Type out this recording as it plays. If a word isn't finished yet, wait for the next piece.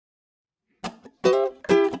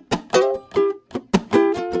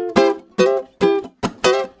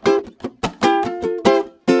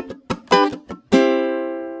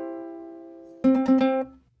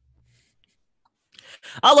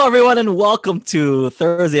Hello, everyone, and welcome to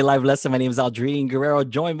Thursday Live Lesson. My name is Aldrine Guerrero,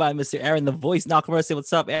 joined by Mr. Aaron, the voice Nakamura.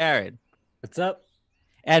 What's up, Aaron? What's up?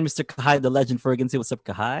 And Mr. Kahai, the legend Ferguson. What's up,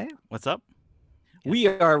 Kahai? What's up? Yeah. We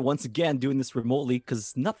are once again doing this remotely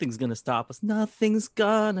because nothing's gonna stop us. Nothing's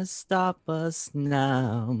gonna stop us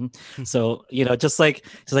now. So just like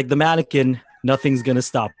the mannequin, nothing's gonna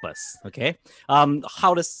stop us. Okay.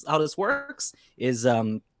 How this works is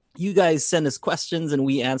you guys send us questions and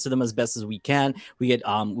we answer them as best as we can. We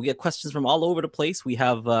get questions from all over the place. We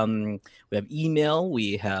have email,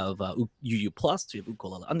 we have UU Plus, we have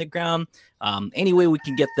Ukulele Underground. Any way we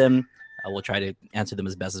can get them, we'll try to answer them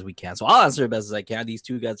as best as we can. So I'll answer as best as I can. These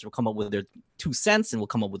two guys will come up with their 2 cents and we'll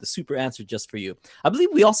come up with a super answer just for you. I believe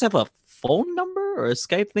we also have a phone number or a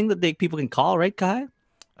Skype thing that people can call, right, Kai?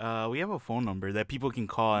 We have a phone number that people can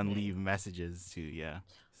call and leave messages to. Yeah.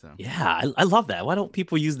 So. Yeah, I love that. Why don't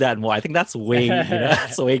people use that more? I think that's way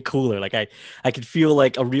that's way cooler. Like I could feel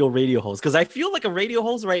like a real radio host because I feel like a radio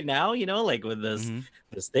host right now. Like with this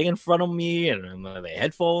thing in front of me and the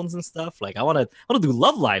headphones and stuff. Like I want to do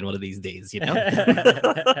Love Line one of these days. I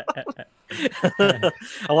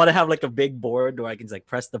want to have like a big board where I can just like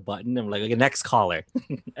press the button and like a next caller.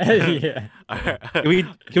 Yeah. Can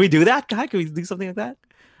we do that, guy? Can we do something like that?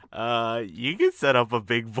 You can set up a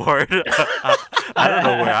big board. I don't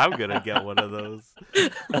know where I'm gonna get one of those.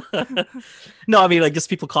 No, I mean like just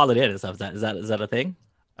people call it in and stuff. Is that a thing?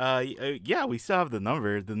 Yeah, we still have the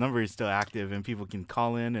number. The number is still active, and people can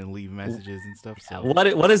call in and leave messages and stuff. So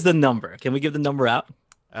what is the number? Can we give the number out?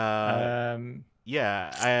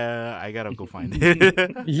 Yeah, I gotta go find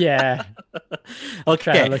it. Yeah.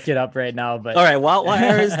 Okay. Trying to look it up right now, but all right. While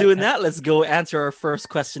Aaron's doing that, let's go answer our first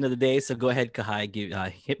question of the day. So go ahead,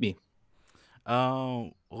 Kahai, hit me.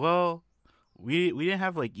 Well, we didn't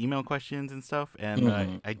have like email questions and stuff,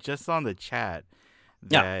 and I just saw in the chat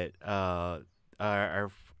that our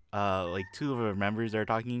like 2 of our members are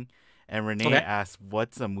talking, and Renee asked,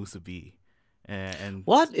 "What's a musubi?" And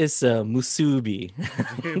what is a musubi?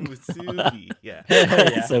 Musubi, yeah.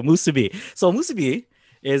 It's a musubi. So musubi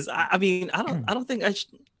is, I mean, I don't think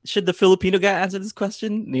should the Filipino guy answer this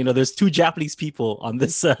question. There's 2 Japanese people on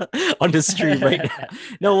this on this stream right now.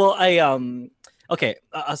 No, well, okay,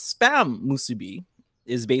 a spam musubi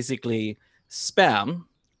is basically spam,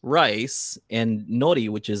 rice, and nori,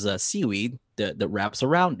 which is a seaweed that wraps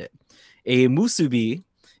around it. A musubi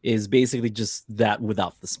is basically just that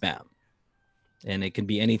without the spam. And it can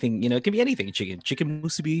be anything, it can be anything. Chicken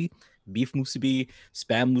musubi, beef musubi,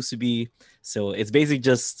 spam musubi. So it's basically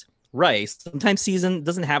just rice. Sometimes seasoned,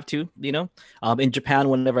 doesn't have to, In Japan,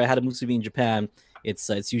 whenever I had a musubi in Japan, it's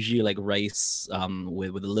usually like rice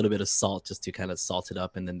with a little bit of salt just to kind of salt it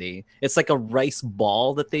up. And then it's like a rice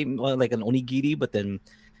ball that like an onigiri, but then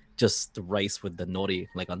just the rice with the nori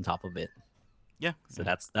like on top of it. Yeah. So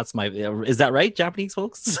that's my, is that right, Japanese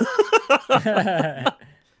folks?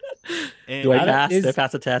 Do I pass? Did I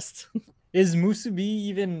pass a test? Is musubi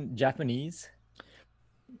even Japanese?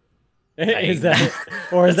 Is that,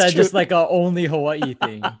 or is that just like a only Hawaii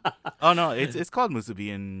thing? Oh no, it's called musubi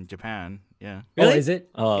in Japan. Yeah. Really? Oh, is it?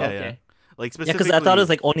 Oh, yeah, okay. Yeah. Like specifically. Because I thought it was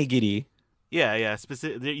like onigiri. Yeah, yeah.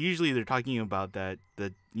 Usually they're talking about the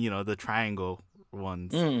the triangle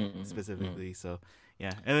ones specifically. So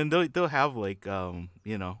yeah, and then they'll have like they'll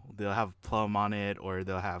have plum on it, or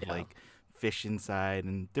they'll have like fish inside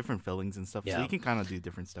and different fillings and stuff. So you can kind of do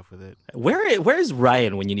different stuff with it. Where's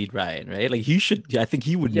Ryan when you need Ryan, right? Like I think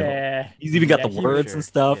he would know. He's even got the words and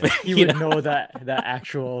stuff. Yeah. He would know that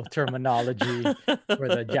actual terminology for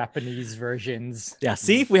the Japanese versions. Yeah,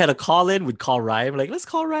 see, if we had a call in, we'd call Ryan. We're like, let's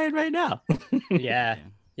call Ryan right now. Yeah.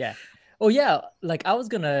 Oh yeah, like I was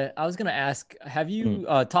gonna ask, have you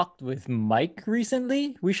talked with Mike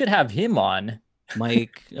recently? We should have him on.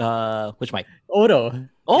 Mike, which Mike?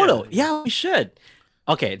 Odo, yeah, we should.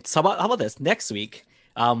 Okay, so how about this? Next week,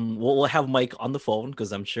 we'll have Mike on the phone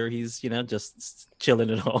because I'm sure he's just chilling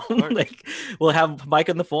at home. Like we'll have Mike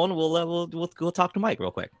on the phone. We'll go talk to Mike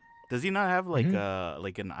real quick. Does he not have like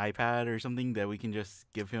like an iPad or something that we can just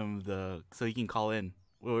give him so he can call in,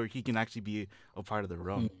 or he can actually be a part of the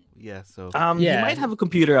room? Yeah, so he might have a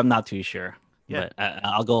computer. I'm not too sure. Yeah, but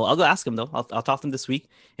I'll go ask him though. I'll talk to him this week,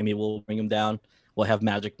 and maybe we'll bring him down. We'll have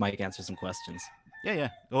Magic Mike answer some questions. Yeah.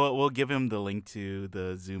 We'll give him the link to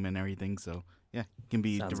the Zoom and everything. So yeah, it can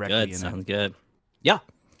be directly in Sounds good. Yeah.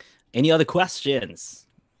 Any other questions?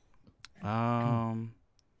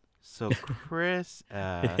 So Chris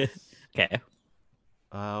asks, okay.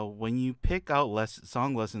 When you pick out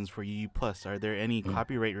song lessons for UU Plus, are there any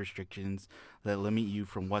copyright restrictions that limit you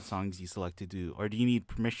from what songs you select to do, or do you need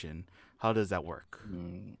permission? How does that work?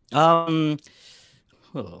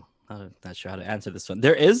 I'm not sure how to answer this one.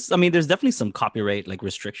 There's definitely some copyright like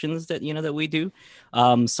restrictions that that we do.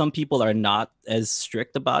 Some people are not as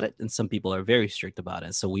strict about it, and some people are very strict about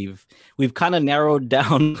it. So we've kind of narrowed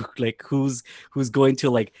down like who's going to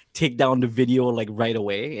like take down the video like right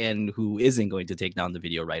away, and who isn't going to take down the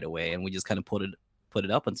video right away, and we just kind of put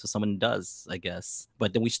it up until someone does, I guess.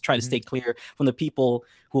 But then we try to stay clear from the people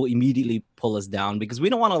who will immediately pull us down, because we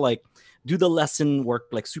don't want to like do the lesson work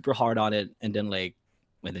like super hard on it and then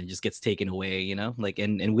it just gets taken away, like,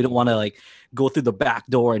 and we don't want to like go through the back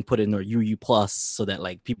door and put it in our UU plus so that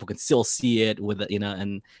like people can still see it with it,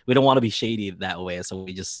 and we don't want to be shady that way. So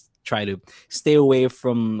we just try to stay away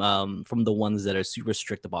from the ones that are super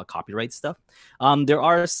strict about copyright stuff. There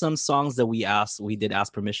are some songs that we did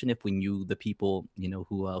ask permission if we knew the people,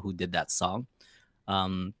 who did that song.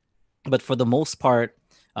 But for the most part,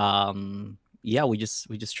 yeah, we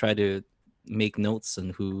just try to make notes on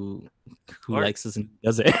who likes us and who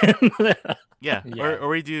doesn't. Yeah. Or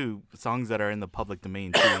we do songs that are in the public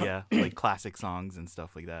domain too. Yeah, like classic songs and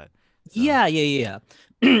stuff like that. So. Yeah.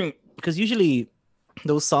 Because usually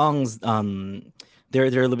those songs, they're a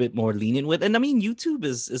little bit more lenient with, and I mean YouTube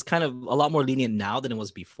is kind of a lot more lenient now than it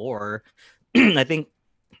was before. I think.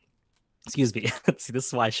 Excuse me. See, this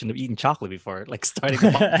is why I shouldn't have eaten chocolate before, like starting the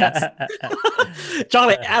podcast.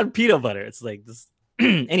 Chocolate and peanut butter. It's like this.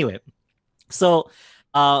 Anyway. So,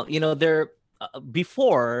 they're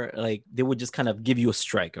before, like, they would just kind of give you a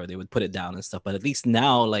strike or they would put it down and stuff. But at least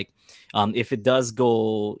now, like, if it does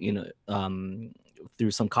go,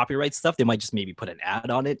 through some copyright stuff, they might just maybe put an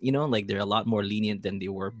ad on it. Like they're a lot more lenient than they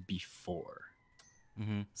were before.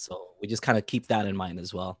 Mm-hmm. So we just kind of keep that in mind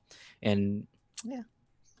as well. And yeah,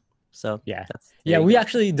 so we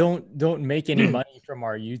actually don't make any money from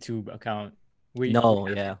our YouTube account. We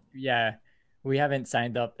haven't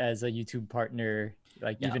signed up as a YouTube partner,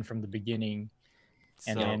 even from the beginning.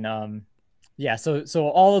 And then, so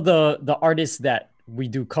all of the artists that we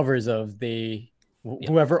do covers of,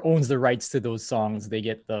 whoever owns the rights to those songs, they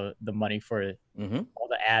get the money for all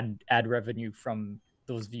the ad revenue from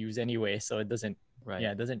those views anyway. So it doesn't,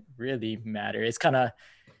 it doesn't really matter. It's kind of,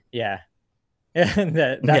 and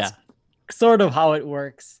that's sort of how it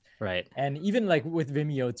works. Right. And even like with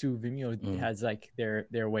Vimeo too, Vimeo has like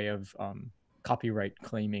their way of copyright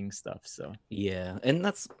claiming stuff. So yeah, and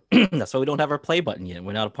that's why we don't have our play button yet.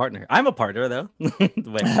 We're not a partner. I'm a partner though.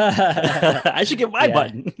 I should get my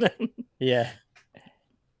button.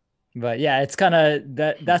 But yeah, it's kind of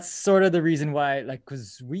that's sort of the reason why, like,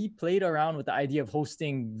 because we played around with the idea of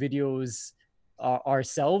hosting videos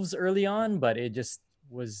ourselves early on, but it just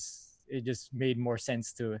made more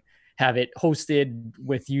sense to have it hosted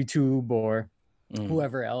with YouTube or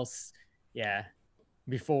whoever else. Yeah.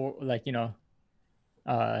 Before, like,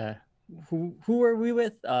 who were we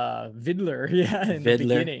with? Vidler. Yeah. In the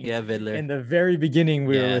beginning. Yeah, Vidler. In the very beginning,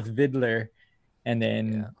 we were with Vidler, and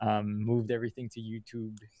then moved everything to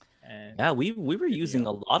YouTube. And we were using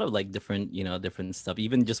a lot of like different stuff,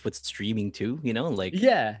 even just with streaming too, like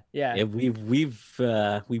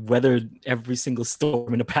we've weathered every single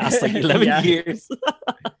storm in the past like 11 years.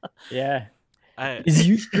 Is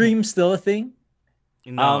Ustream still a thing?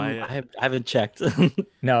 No, I haven't checked.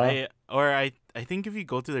 No. I think if you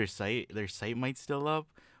go to their site might still up,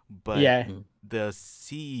 but the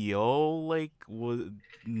CEO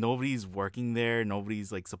nobody's working there,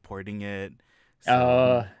 nobody's like supporting it.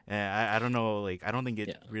 So, I don't know, like I don't think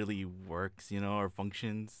it really works, or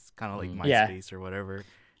functions kind of like MySpace or whatever.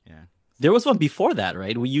 Yeah. There was one before that,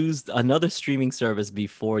 right? We used another streaming service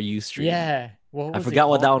before Ustream. Yeah. I forgot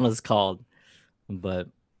what that one was called, but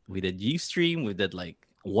we did Ustream. We did like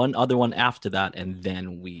one other one after that, and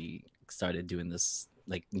then we started doing this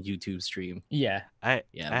like YouTube stream. Yeah. I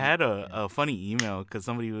had a funny email because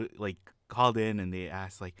somebody like called in and they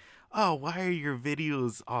asked like, oh, why are your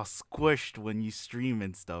videos all squished when you stream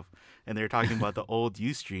and stuff? And they're talking about the old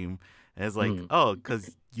Ustream. And it's like, oh,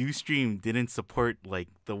 because Ustream didn't support like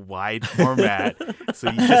the wide format, so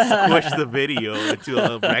you just squish the video into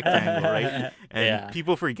a rectangle, right? And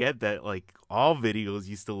people forget that like all videos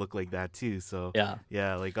used to look like that too. So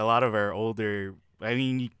like a lot of our older, I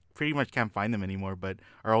mean, you pretty much can't find them anymore, but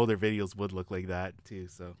our older videos would look like that too.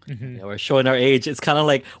 So we're showing our age. It's kind of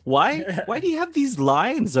like, why do you have these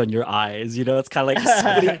lines on your eyes? It's kind of like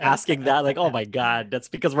somebody asking that, like, oh my god, that's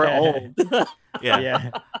because we're old.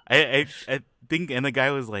 I think, and the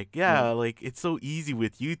guy was like, like it's so easy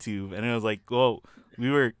with YouTube, and I was like, well,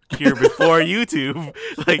 we were here before YouTube,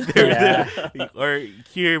 or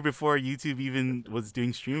here before YouTube even was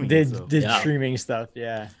doing streaming. Did streaming stuff,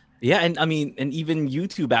 Yeah, and I mean, and even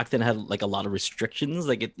YouTube back then had like a lot of restrictions.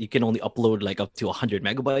 Like you can only upload like up to 100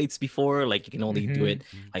 megabytes before. Like you can only do Hmm. it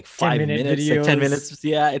like 10-minute 5 minutes, like 10 videos. minutes.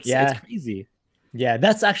 Yeah, it's Yeah. crazy. Yeah,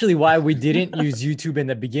 that's actually why we didn't use YouTube in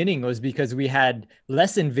the beginning, was because we had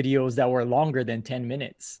lesson videos that were longer than 10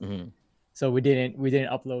 minutes. Mm-hmm. So we didn't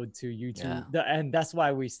upload to Yeah, YouTube. And that's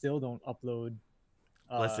why we still don't upload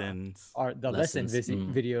Lessons. the lesson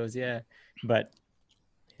lessons. videos. Yeah. But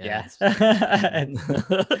Yeah, yeah.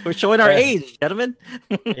 we're showing our age, gentlemen.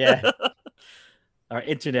 Yeah. Our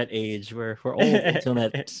internet age. We're old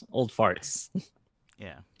internet, old farts.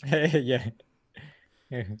 Yeah. Yeah.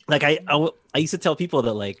 Like I used to tell people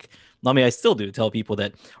that like, I mean I still do tell people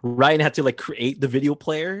that Ryan had to like create the video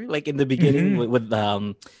player like in the beginning Mhm. with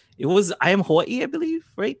it was I Am Hawaii, I believe,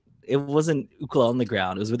 right? It wasn't Ukulele on the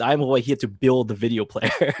Ground. It was with I Am Hawaii. He had to build the video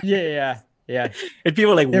player. Yeah, yeah, yeah. And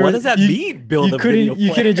people were like, There what was does that you mean? Build you a video couldn't you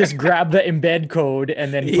player? couldn't just grab the embed code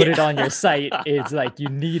and then put it on Yeah. your site. It's like you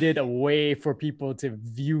needed a way for people to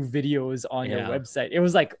view videos on your Yeah. website. It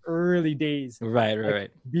was like early days. Right, Like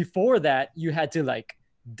right. before that, you had to like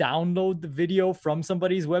download the video from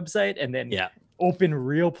somebody's website and then Yeah. open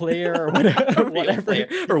Real Player or whatever, Real whatever. player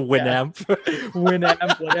or Winamp.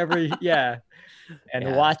 Winamp, whatever. Yeah. And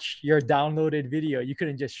Yeah. watch your downloaded video. You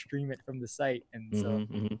couldn't just stream it from the site. And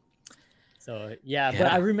so yeah,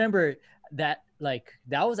 but I remember that like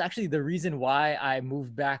that was actually the reason why I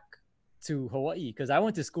moved back to Hawaii, because I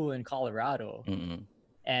went to school in Colorado.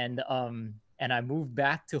 And I moved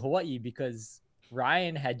back to Hawaii because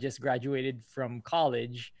Ryan had just graduated from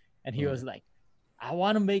college and he was like, I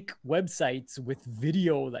want to make websites with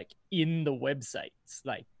video like in the websites,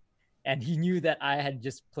 like, and he knew that I had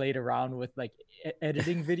just played around with like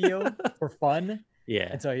editing video for fun. Yeah.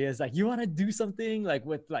 And so he was like, you want to do something like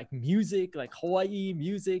with like music, like Hawaii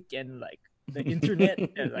music and like the internet?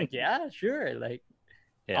 And like, yeah, sure. Like,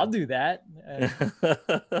 I'll do that.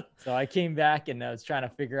 So I came back and I was trying to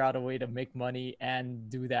figure out a way to make money and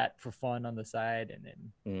do that for fun on the side. And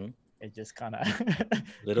then it just kind of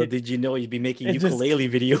little did you know you'd be making it just- ukulele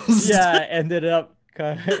videos. yeah, ended up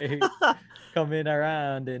coming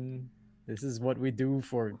around, and this is what we do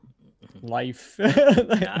for life.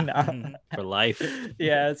 For life.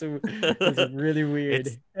 Yeah, so it's really weird.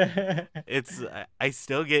 I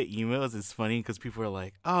still get emails. It's funny because people are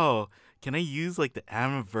like, "Oh, can I use like the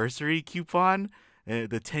anniversary coupon, the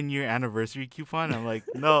 10-year anniversary coupon?" I'm like,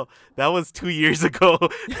 "No, that was 2 years ago."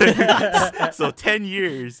 So 10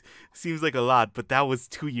 years seems like a lot, but that was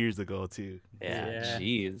 2 years ago too. Yeah.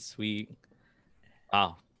 Jeez,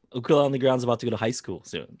 wow. Ukulele on the Ground's about to go to high school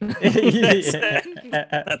soon.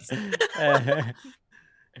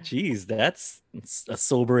 Geez, that's a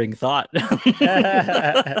sobering thought.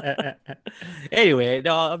 Anyway,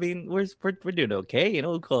 no, I mean we're doing okay. You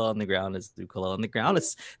know, Ukulele on the Ground is Ukulele on the Ground.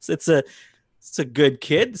 It's a good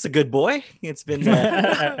kid. It's a good boy. It's been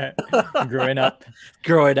growing up.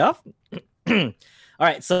 All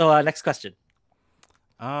right, so next question.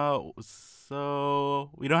 So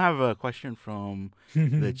we don't have a question from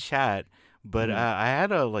the chat, but I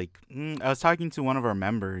had I was talking to one of our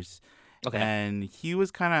members, and he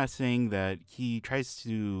was kind of saying that he tries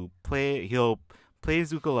to he'll play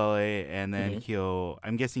his ukulele, and then he'll,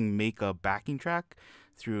 I'm guessing, make a backing track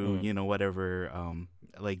through, whatever,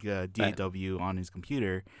 DAW on his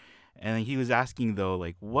computer. And he was asking, though,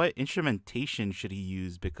 like, what instrumentation should he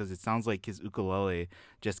use? Because it sounds like his ukulele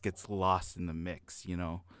just gets lost in the mix,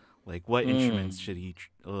 Like, what instruments should he,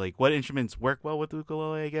 what instruments work well with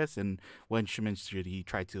ukulele, I guess, and what instruments should he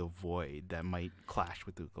try to avoid that might clash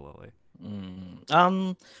with ukulele?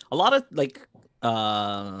 A lot of, like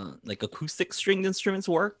acoustic stringed instruments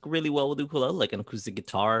work really well with ukulele, like an acoustic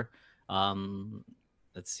guitar.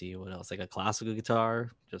 Let's see, what else? Like a classical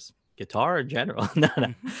guitar, just guitar in general. No.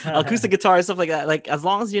 Acoustic guitar, stuff like that. Like, as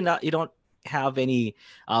long as you don't have any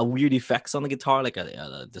weird effects on the guitar, like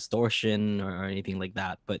a distortion or anything like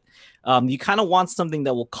that. But you kind of want something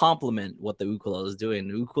that will complement what the ukulele is doing.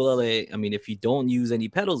 The ukulele, I mean, if you don't use any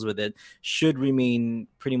pedals with it, should remain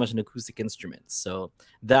pretty much an acoustic instrument. So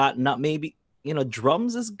that, not maybe,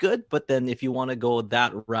 drums is good, but then if you want to go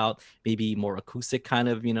that route, maybe more acoustic kind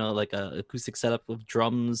of, like a acoustic setup with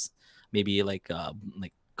drums, maybe like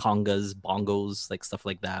congas, bongos, like stuff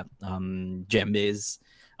like that. Djembes.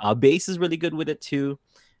 Bass is really good with it too.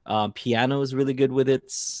 Piano is really good with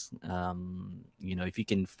it. If you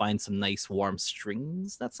can find some nice warm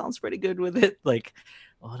strings, that sounds pretty good with it. Like,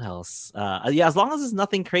 what else? Yeah, as long as it's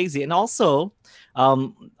nothing crazy. And also,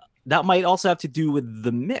 that might also have to do with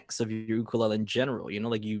the mix of your ukulele in general.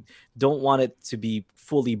 Like you don't want it to be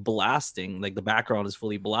fully blasting, like the background is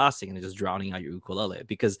fully blasting and just drowning out your ukulele,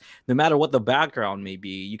 because no matter what the background may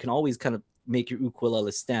be, you can always kind of make your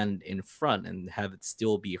ukulele stand in front and have it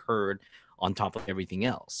still be heard on top of everything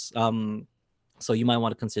else. So you might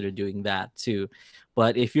want to consider doing that too.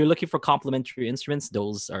 But if you're looking for complementary instruments,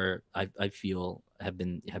 those are I feel have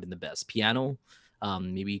been the best. Piano,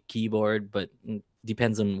 maybe keyboard, but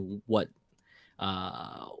depends on what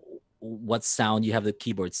sound you have the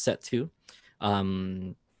keyboard set to.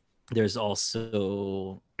 There's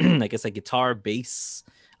also I guess like guitar, bass,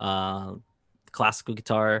 classical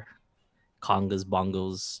guitar, congas,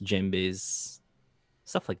 bongos, djembes,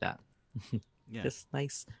 stuff like that. Yeah. Just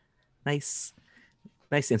nice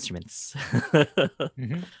instruments.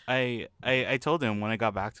 Mm-hmm. I told him when I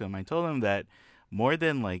got back to him, I told him that more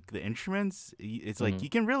than like the instruments, it's like you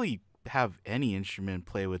can really have any instrument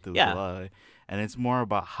play with the ukulele, and it's more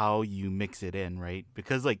about how you mix it in, right?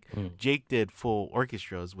 Because like Jake did full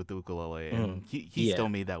orchestras with the ukulele, and he still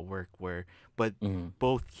made that work. But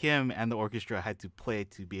both him and the orchestra had to play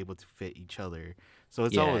to be able to fit each other. So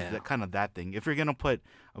it's always that kind of that thing. If you're gonna put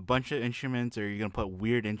a bunch of instruments or you're gonna put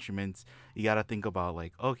weird instruments, you gotta think about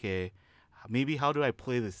like, okay, maybe how do I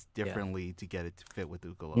play this differently to get it to fit with the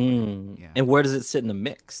ukulele? Yeah. And where does it sit in the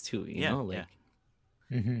mix too? You know, like.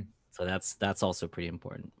 Mm-hmm. So that's also pretty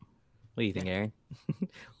important. What do you think, Aaron?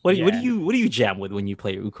 what do you jam with when you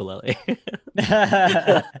play your ukulele?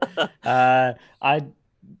 I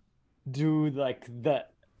do like the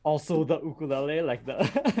ukulele, like the.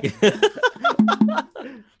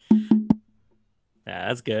 Yeah,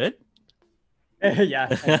 that's good. Yeah.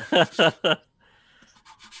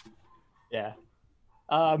 Yeah.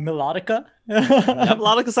 Melodica. Yeah,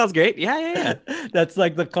 melodica sounds great. Yeah. That's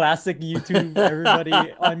like the classic YouTube. Everybody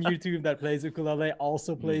on YouTube that plays ukulele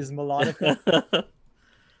also plays melodica.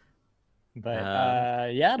 But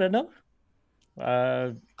I don't know.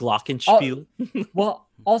 Glockenspiel. Well,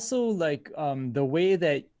 also like the way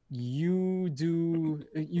that you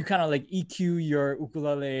kind of like EQ your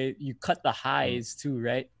ukulele, you cut the highs too,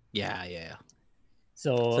 right? Yeah.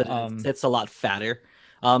 So it's a lot fatter.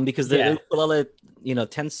 Because the ukulele,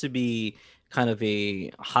 tends to be kind of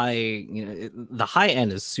a high, the high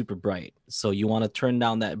end is super bright. So you want to turn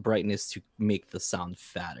down that brightness to make the sound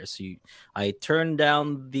fatter. So I turn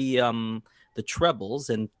down the trebles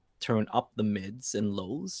and turn up the mids and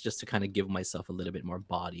lows just to kind of give myself a little bit more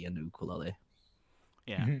body in the ukulele.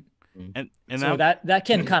 Yeah. And so that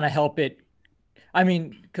can kind of help it. I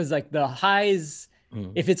mean, because like the highs,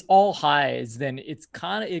 if it's all highs, then it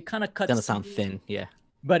kind of cuts. It's gonna sound thin, yeah.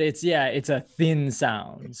 But it's a thin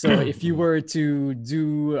sound. So if you were to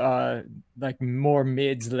do like more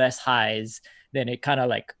mids, less highs, then it kind of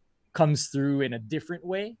like comes through in a different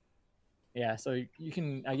way. Yeah. So you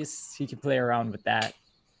can play around with that.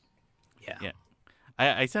 Yeah.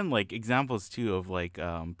 I send like examples too of like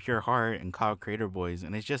Pure Heart and Kyle Crater Boys,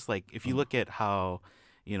 and it's just like if you look at how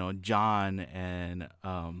John and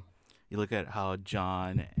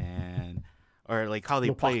or like how they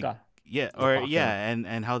Lupaka. play. Yeah, or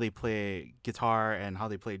and how they play guitar and how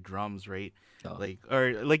they play drums, right? Like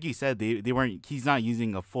or like you said, they weren't. He's not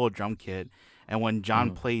using a full drum kit, and when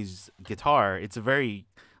John plays guitar, it's a very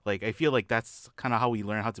like I feel like that's kind of how we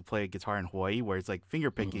learn how to play guitar in Hawaii, where it's like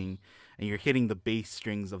finger picking, and you're hitting the bass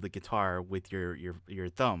strings of the guitar with your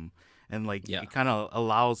thumb, and like it kind of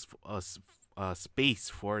allows us space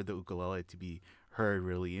for the ukulele to be heard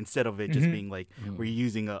really, instead of it just being like we're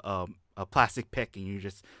using a plastic pick and you're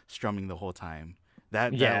just strumming the whole time.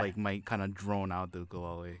 That like might kind of drone out the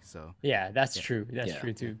ukulele. So that's true. That's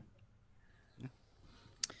true too.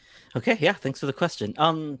 Okay, thanks for the question.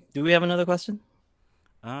 Do we have another question?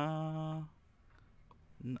 I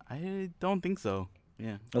don't think so.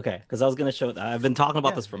 Yeah. Okay, because I was gonna show. I've been talking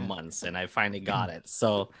about this for months, and I finally got it.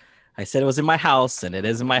 So I said it was in my house, and it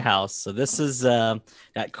is in my house. So this is that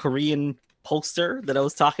Korean poster that I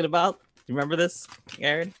was talking about. You remember this,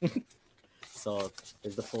 Aaron? So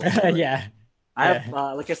there's the full. Yeah. I have,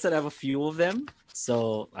 like I said, I have a few of them.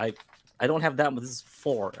 So I don't have that, but this is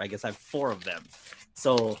 4. I guess I have 4 of them.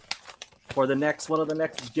 So for one of the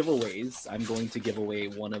next giveaways, I'm going to give away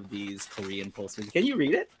one of these Korean posters. Can you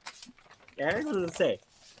read it, Aaron? What does it say?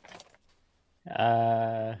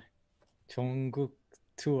 Jungkook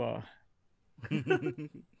tour.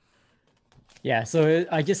 Yeah. So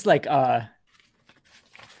I just like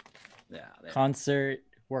concert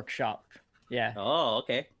workshop. Yeah. Oh,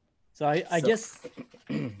 okay. So I guess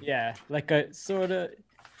like a sort of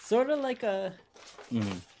like a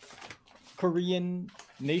Korean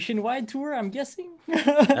nationwide tour, I'm guessing.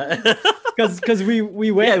 Because we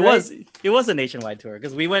went. Yeah, right? it was a nationwide tour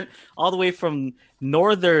because we went all the way from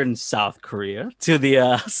northern South Korea to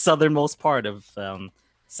the southernmost part of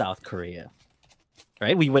South Korea.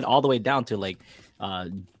 Right, we went all the way down to like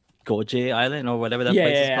Goje Island or whatever that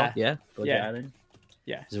place is called. Yeah, Goje Island.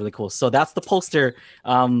 Yeah, it's really cool. So that's the poster.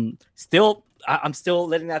 I'm still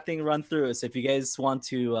letting that thing run through. So if you guys want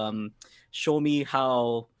to show me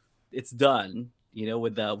how it's done,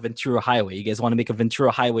 with the Ventura Highway, you guys want to make a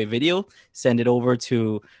Ventura Highway video, send it over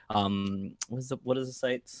to what is the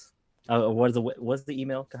site? What's the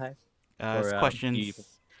email, Kahai?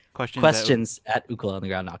 Questions at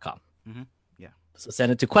ukuleleunderground.com. Mm-hmm. Yeah. So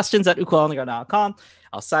send it to questions at ukuleleunderground.com.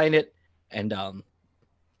 I'll sign it and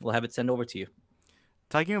we'll have it sent over to you.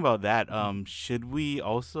 Talking about that, should we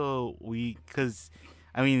also because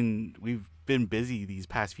I mean we've been busy these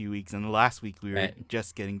past few weeks, and the last week we were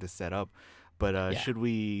just getting to set up, but should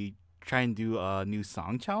we try and do a new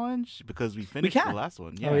song challenge because we finished the last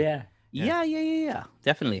one? Yeah. Oh yeah,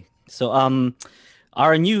 definitely. So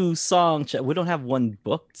our new song we don't have one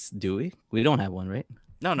booked, do we? We don't have one, right?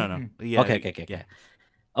 No. Mm-hmm. Yeah. Okay.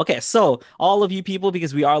 Okay, so all of you people,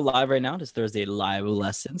 because we are live right now, this Thursday live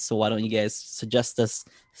lesson. So why don't you guys suggest us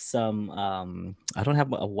some? I don't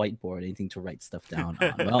have a whiteboard, anything to write stuff down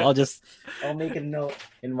on. Well, I'll make a note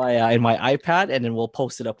in my iPad, and then we'll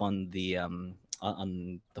post it up on the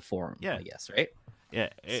forum. Yeah, I guess, right? Yeah.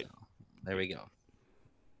 So, there we go.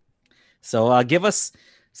 So give us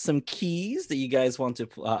some keys that you guys want to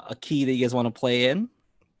a key that you guys want to play in,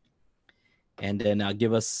 and then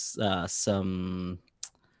give us some.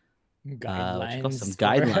 Guidelines. Some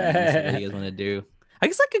guidelines that you guys want to do. I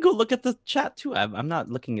guess I could go look at the chat too. I'm not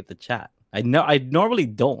looking at the chat. I normally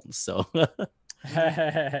don't, so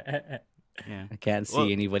yeah, I can't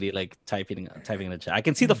see anybody like typing in the chat. I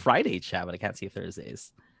can see the Friday chat, but I can't see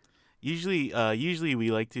Thursdays. Usually we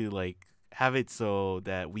like to like have it so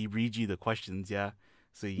that we read you the questions. Yeah.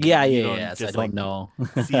 So you don't just so I don't know.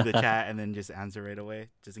 see the chat and then just answer right away,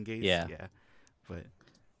 just in case. Yeah. But.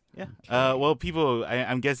 Yeah. Well, people,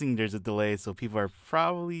 I'm guessing there's a delay, so people are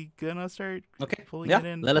probably gonna start pulling it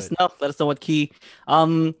in. Let us know. Let us know what key.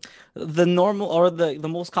 The normal or the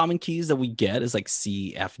most common keys that we get is like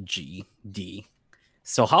C, F, G, D.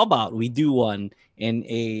 So how about we do one in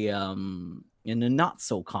a not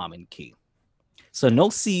so common key? So no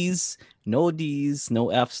C's, no D's, no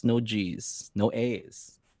F's, no G's, no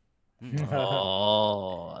A's.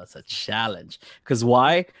 Oh, that's a challenge. Because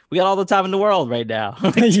why? We got all the time in the world right now.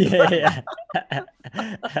 Yeah.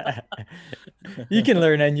 You can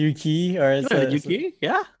learn a new key or a new key.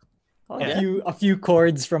 Yeah. A few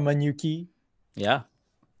chords from a new key. Yeah.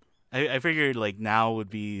 I figured like now would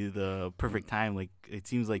be the perfect time. Like it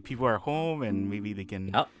seems like people are home and maybe they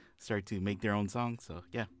can start to make their own songs. So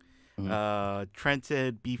yeah. Mm-hmm. Trent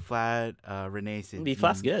said B flat. Renee said B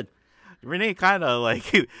flat's good. Renee kind of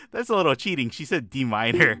like that's a little cheating. She said D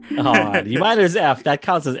minor. Oh, D minor is F. That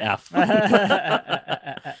counts as F.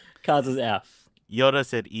 Counts as F. Yoda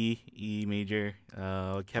said E major.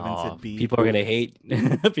 Kevin said B. People are gonna hate.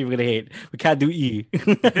 People are gonna hate. We can't do E.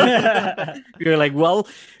 You're like, well,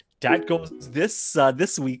 that goes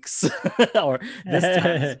this week's or this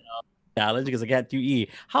time's challenge because I can't do E.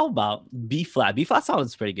 How about B flat? B flat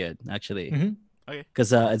sounds pretty good actually. Mm-hmm. Okay.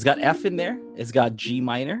 Because it's got F in there. It's got G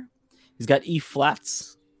minor. It's got E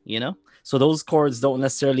flats, so those chords don't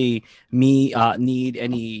necessarily need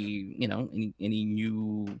any, any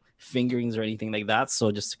new fingerings or anything like that.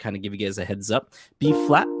 So just to kind of give you guys a heads up, B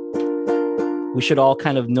flat, we should all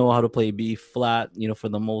kind of know how to play B flat, for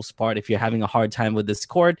the most part. If you're having a hard time with this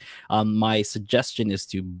chord, my suggestion is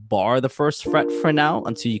to bar the first fret for now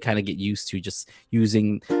until you kind of get used to just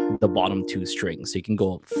using the bottom two strings. So you can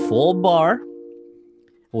go full bar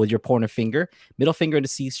with your pointer finger, middle finger in the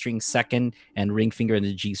C string second, and ring finger in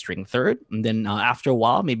the G string third. And then after a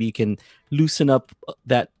while, maybe you can loosen up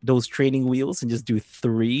those training wheels and just do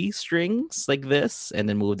 3 strings like this, and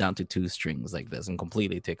then move down to 2 strings like this, and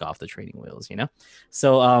completely take off the training wheels.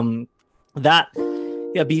 So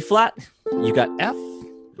B flat, you got F,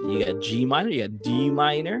 you got G minor, you got D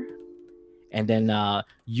minor, and then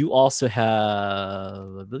you also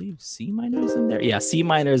have, I believe, C minor is in there. Yeah, C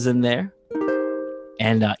minor is in there.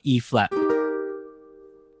 And E flat.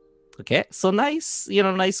 Okay, so nice,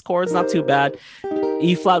 nice chords, not too bad.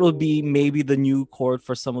 E flat would be maybe the new chord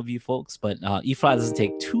for some of you folks, but E flat doesn't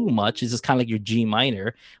take too much. It's just kind of like your G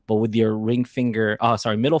minor, but with your middle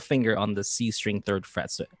finger on the C string third fret.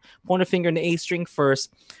 So pointer finger in the A string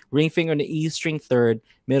first, ring finger in the E string third,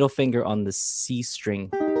 middle finger on the C string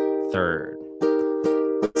third.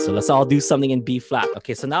 So let's all do something in B flat.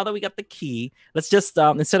 Okay, so now that we got the key, let's just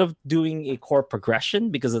instead of doing a chord progression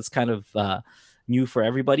because it's kind of new for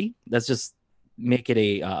everybody, let's just make it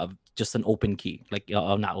a just an open key, like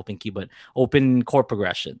not open key, but open chord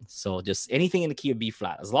progression. So just anything in the key of B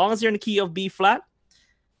flat. As long as you're in the key of B flat,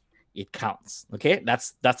 it counts. Okay,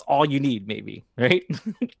 that's all you need, maybe, right?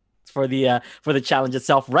 For the challenge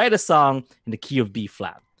itself, write a song in the key of B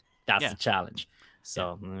flat. That's the challenge.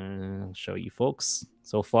 So I'll show you folks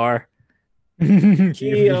so far.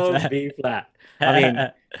 Key of B flat. I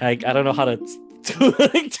mean, I don't know how to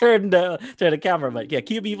turn the camera, but yeah,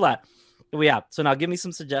 key of B flat. Yeah. So now give me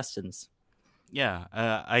some suggestions. Yeah,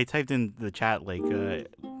 I typed in the chat like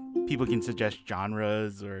people can suggest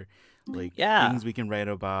genres or like things we can write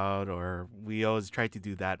about, or we always try to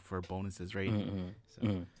do that for bonuses, right?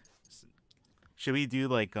 So, should we do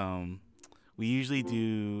like we usually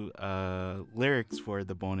do lyrics for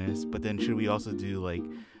the bonus, but then should we also do like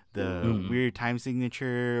the weird time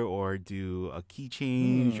signature, or do a key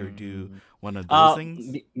change, or do one of those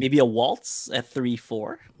things? Maybe a waltz at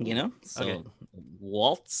 3/4, you know? So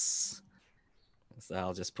waltz. So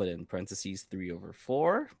I'll just put in parentheses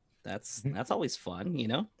 3/4. That's always fun, you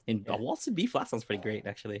know? And a waltz in B flat sounds pretty great,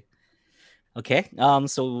 actually. Okay.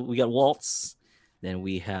 So we got waltz. Then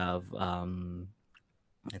we have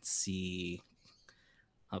let's see.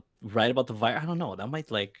 Right about the virus. I don't know. That might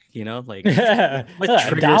like, you know, like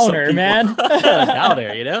might downer, man.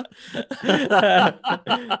 Downer, you know?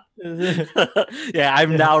 Yeah,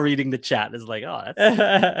 I'm now reading the chat. It's like, oh, that's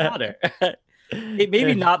downer.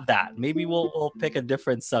 Maybe not that. Maybe we'll pick a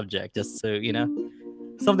different subject just so, you know,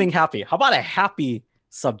 something happy. How about a happy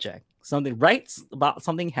subject? Something about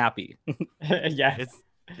something happy. Yeah.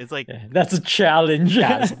 It's like that's a challenge.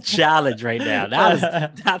 Yeah, it's a challenge right now.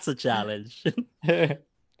 That's a challenge.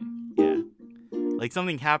 Yeah, like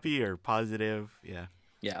something happy or positive. Yeah,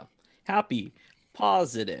 happy,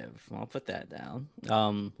 positive. I'll put that down.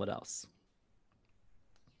 What else?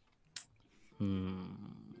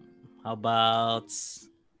 How about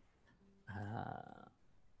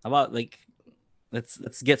like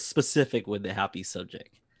let's get specific with the happy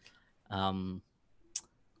subject.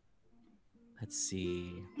 Let's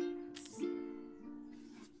see.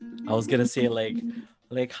 I was gonna say like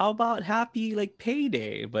how about happy like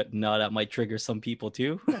payday, but no, that might trigger some people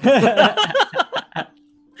too. It's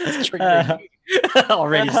triggering me.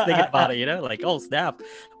 Already just thinking about it, you know, like, oh snap,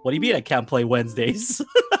 what do you mean I can't play Wednesdays?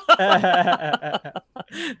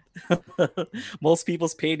 Most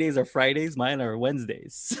people's paydays are Fridays, mine are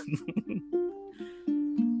Wednesdays.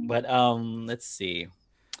 But let's see,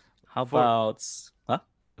 how about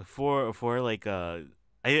for like I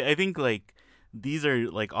think like these are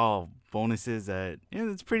like all bonuses that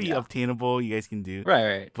it's pretty obtainable, you guys can do,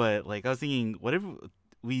 right. But like I was thinking, what if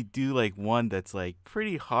we do like one that's like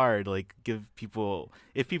pretty hard, like give people,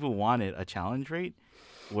 if people want it, a challenge, right?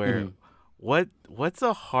 Where what's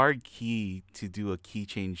a hard key to do a key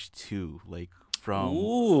change to, like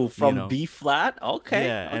from B flat? Okay.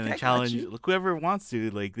 And the challenge, look, whoever wants to,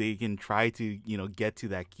 like they can try to, you know, get to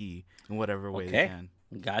that key in whatever way they can.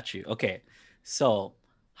 Got you. Okay, so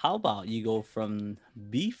how about you go from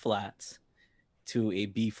B flat to a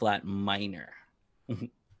B flat minor?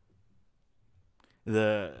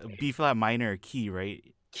 The B flat minor key, right?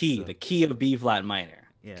 The key of B flat minor.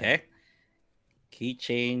 Yeah. Okay. Key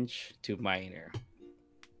change to minor.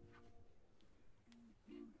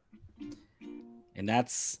 And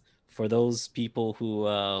that's for those people who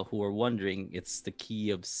are wondering, it's the key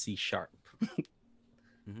of C sharp.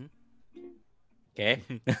 Okay.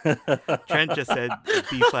 Trent just said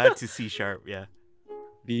B flat to C sharp. Yeah.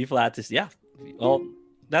 B flat to Well,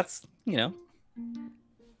 that's, you know.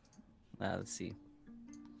 Let's see.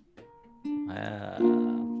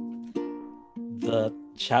 The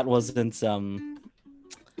chat wasn't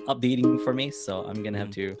updating for me, so I'm gonna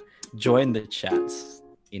have to join the chat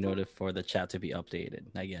in order for the chat to be updated,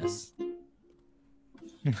 I guess.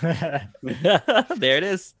 There it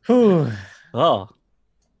is. Whew. Oh.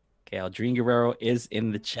 Okay, Aldrine Guerrero is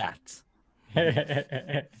in the chat.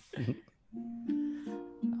 Okay,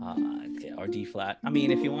 or D flat. I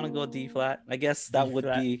mean, if you want to go D flat, I guess that would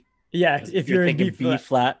be. Yeah, if you're in B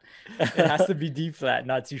flat, it has to be D flat,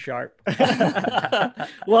 not C sharp.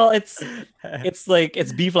 Well, it's like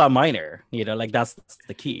it's B flat minor, you know, like that's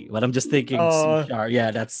the key. But I'm just thinking C sharp.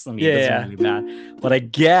 Yeah, that's that's really bad. But I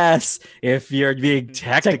guess if you're being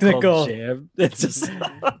technical. Jim, it's just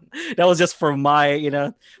that was just for my, you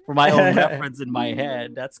know, for my own reference in my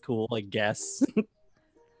head. That's cool, I guess.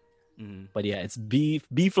 But yeah, it's B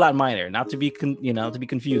flat minor, not to be to be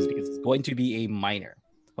confused, because it's going to be a minor.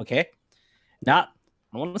 Okay, not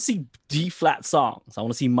I want to see D flat songs. I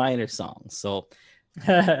want to see minor songs. So,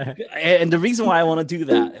 and the reason why I want to do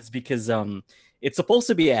that is because it's supposed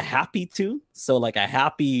to be a happy tune. So like a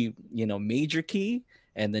happy, major key,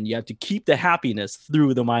 and then you have to keep the happiness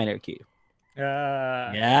through the minor key.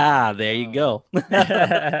 Yeah, there you go.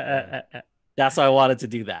 That's why I wanted to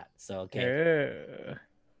do that. So okay.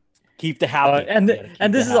 Keep the happy. And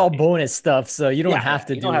this is all bonus stuff, so you don't have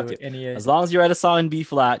to do any. As long as you're at a song in B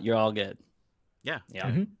flat, you're all good. Yeah. Yeah.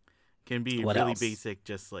 Mm-hmm. Can be What really else? basic,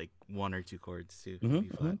 just like 1 or 2 chords too. Mm-hmm, B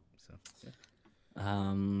flat.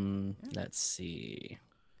 So. Let's see.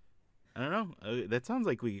 I don't know. That sounds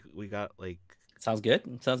like we got like. Sounds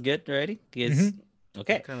good. Sounds good already.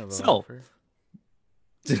 Okay. Kind of so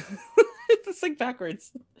it's like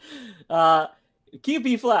backwards. Key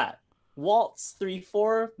B flat. Waltz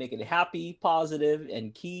 3/4, make it happy, positive,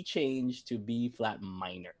 and key change to B flat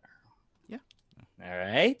minor. Yeah. All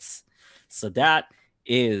right. So that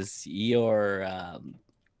is your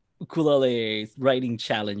ukulele writing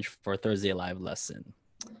challenge for Thursday live lesson.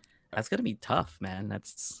 That's gonna be tough, man.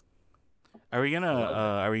 That's. Are we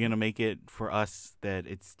gonna make it for us that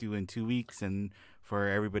it's due in 2 weeks, and for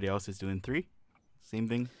everybody else it's due in 3? Same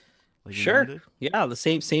thing. Like sure. Yeah, the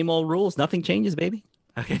same old rules. Nothing changes, baby.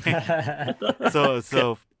 Okay.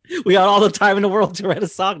 so we got all the time in the world to write a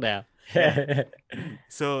song now. Yeah.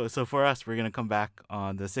 So for us, we're gonna come back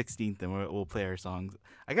on the 16th, and we'll play our songs.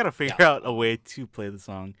 I gotta figure out a way to play the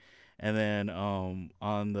song, and then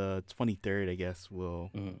on the 23rd, I guess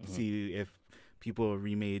we'll see if people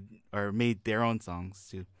made their own songs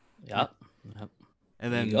too. Yep.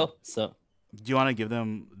 And then there you go. So do you want to give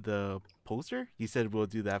them the poster? You said we'll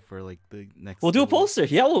do that for like the next. We'll do a poster.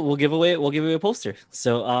 Yeah, we'll give away a poster.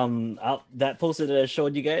 So that poster that I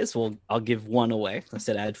showed you guys, I'll give one away. I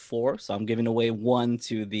said I had 4, so I'm giving away one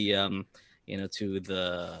to the to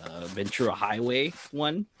the Ventura Highway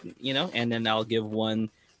one, and then I'll give one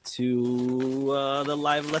to the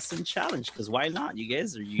live lesson challenge, because why not? You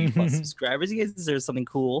guys are you subscribers. You guys deserve something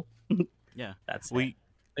cool. Yeah, that's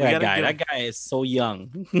that guy is so young.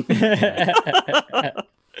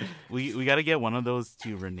 We got to get one of those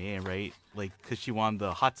to Renee, right? Like, because she won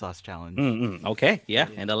the hot sauce challenge. Okay, yeah.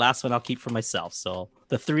 And the last one I'll keep for myself. So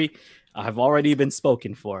the 3 have already been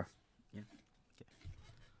spoken for.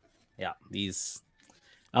 Yeah, these.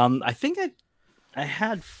 I think I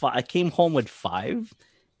had 5. I came home with 5,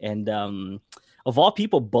 and of all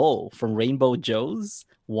people, Bo from Rainbow Joe's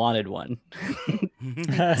wanted one.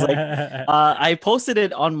 It's like, I posted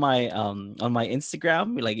it on my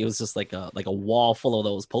Instagram. Like, it was just like a wall full of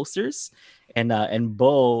those posters, and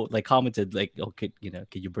Bo like commented like, "Oh, could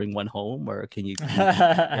you bring one home, or can you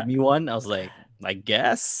get me one?" I was like, I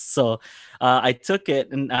guess. So I took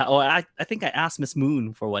it, and I think I asked Miss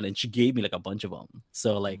Moon for one, and she gave me like a bunch of them.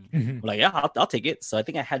 So like, I'm like, yeah, I'll take it. So I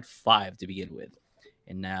think I had 5 to begin with,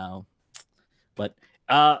 and now, but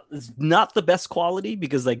it's not the best quality,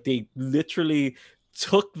 because like they literally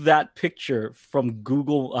took that picture from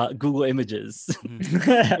Google Images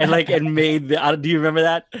and made the. Do you remember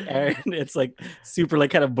that, Aaron? It's like super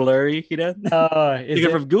like kind of blurry, Is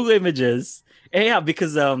it from Google Images? And yeah,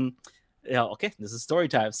 because okay, this is story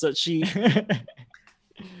time. So she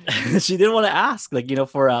she didn't want to ask, like,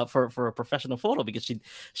 for a professional photo, because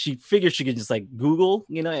she figured she could just like Google,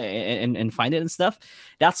 and find it and stuff.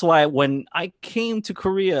 That's why when I came to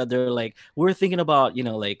Korea, they're like, we're thinking about,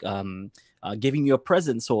 giving you a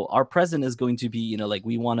present. So our present is going to be, like,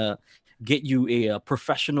 we want to get you a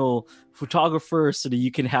professional photographer so that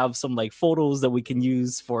you can have some like photos that we can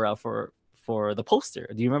use for the poster.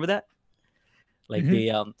 Do you remember that? Like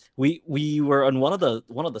they we were on one of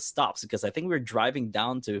the stops, because I think we were driving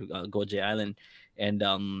down to Goje Island, and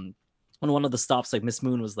on one of the stops, like Miss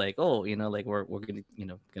Moon was like, oh, like we're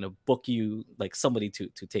gonna book you like somebody to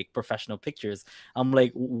take professional pictures. I'm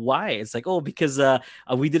like, why? It's like, oh, because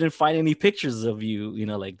we didn't find any pictures of you,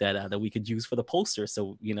 like that we could use for the poster.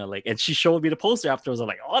 So like, and she showed me the poster afterwards. I'm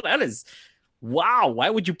like, oh, that is, wow, why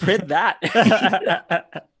would you print that?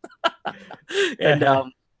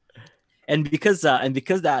 And because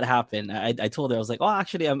that happened, I told her, I was like, oh,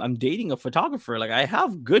 actually, I'm dating a photographer. Like, I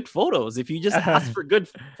have good photos. If you just asked for good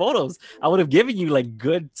photos, I would have given you like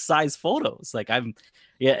good size photos. Like,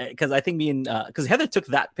 because I think because Heather took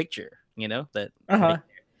that picture, that.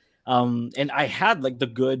 And I had like the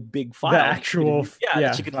good big file, the actual,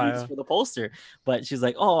 that she could use for the poster. But she's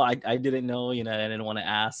like, oh, I didn't know, I didn't want to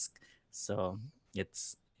ask. So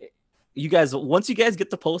it's. You guys, once you guys get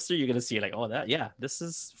the poster, you're gonna see like, oh, this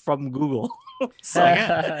is from Google. So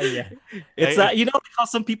it's how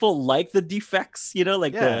some people like the defects,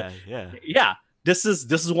 like this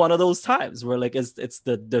is one of those times where like it's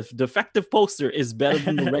the defective poster is better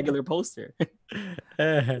than the regular poster.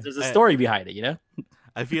 There's a story behind it, you know.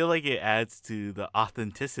 I feel like it adds to the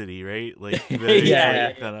authenticity, right? Like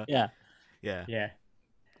Yeah. yeah.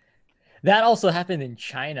 That also happened in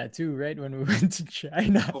China too, right? When we went to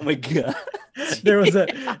China. Oh my god. There was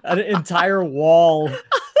an entire wall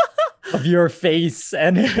of your face,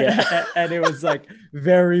 and and it was like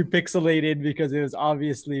very pixelated because it was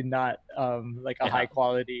obviously not like a high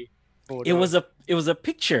quality photo. It was a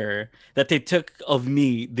picture that they took of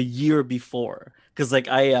me the year before, because like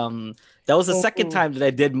that was the second time that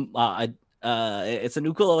I did it's an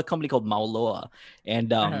ukulele company called Mauloa,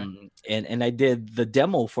 and and I did the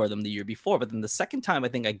demo for them the year before, but then the second time I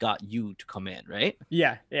think I got you to come in, right?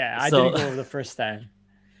 I didn't go the first time.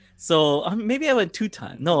 So maybe I went 2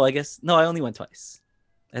 times. No, I guess no, I only went twice.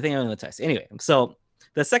 I think I only went twice. Anyway, so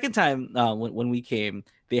the second time when we came,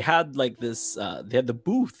 they had like this they had the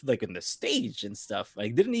booth like in the stage and stuff.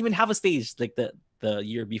 Like didn't even have a stage like the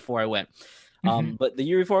year before I went. But the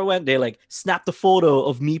year before I went, they like snapped a photo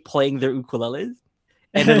of me playing their ukuleles.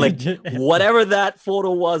 And then like whatever that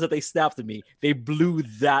photo was that they snapped of me, they blew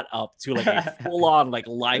that up to like a full on like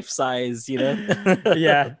life size, you know?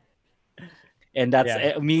 Yeah. And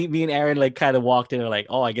that's me and Aaron like kind of walked in and like,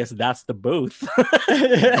 oh, I guess that's the booth.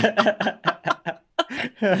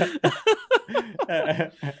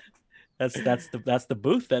 that's the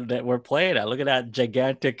booth that we're playing at. Look at that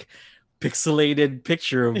gigantic pixelated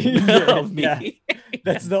picture of me. Yeah.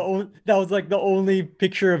 That was like the only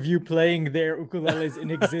picture of you playing their ukuleles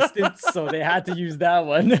in existence, so they had to use that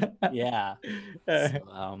one. Yeah.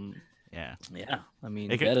 So, yeah. I mean,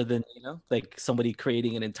 better than, you know, like somebody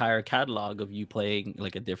creating an entire catalog of you playing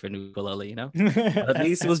like a different ukulele, you know. But at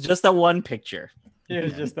least it was just that one picture. It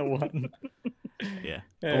was just the one. Yeah.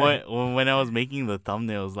 When I was making the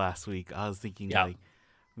thumbnails last week, I was thinking like,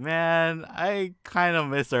 man, I kind of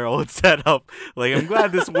miss our old setup. Like, I'm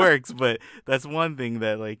glad this works, but that's one thing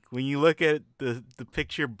that, like, when you look at the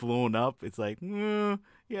picture blown up, it's like,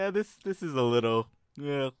 this is a little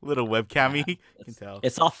webcam-y. You can tell.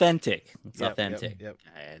 It's authentic. It's authentic. Yep.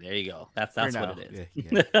 There you go. That's what it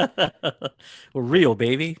is. Yeah. We're real,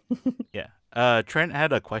 baby. Yeah. Trent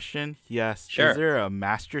had a question. He asked, is there a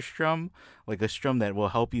master strum, like a strum that will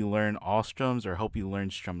help you learn all strums or help you learn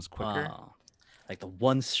strums quicker? Like the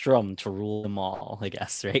one strum to rule them all, I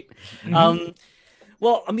guess, right? Mm-hmm.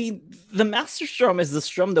 Well, I mean, the master strum is the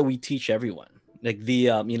strum that we teach everyone. Like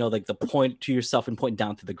the you know, like the point to yourself and point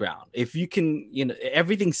down to the ground. If you can, you know,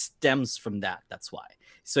 everything stems from that. That's why.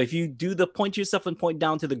 So if you do the point to yourself and point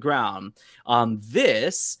down to the ground,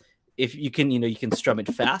 this, if you can, you know, you can strum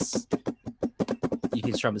it fast, you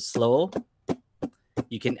can strum it slow.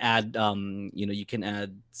 You can add, you know, you can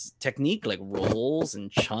add technique like rolls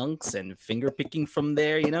and chunks and finger picking from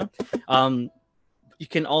there. You know, you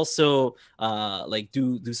can also like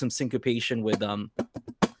do some syncopation with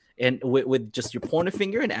and with just your pointer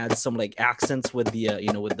finger and add some like accents with the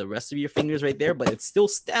you know, with the rest of your fingers right there. But it still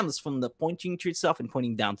stems from the pointing to yourself and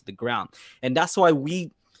pointing down to the ground, and that's why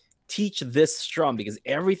we teach this strum, because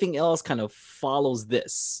everything else kind of follows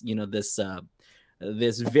this. You know, this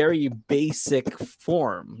very basic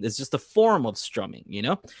form. It's just a form of strumming, you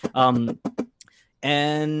know?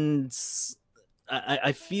 And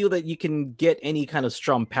I feel that you can get any kind of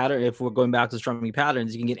strum pattern. If we're going back to strumming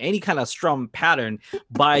patterns, you can get any kind of strum pattern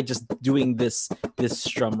by just doing this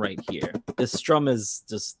strum right here. This strum is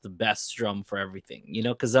just the best strum for everything, you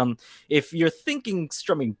know? Because if you're thinking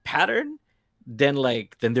strumming pattern, then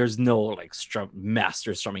there's no like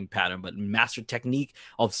master strumming pattern, but master technique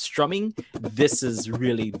of strumming. This is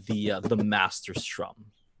really the master strum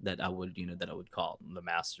that I would call the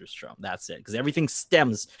master strum. That's it, because everything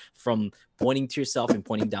stems from pointing to yourself and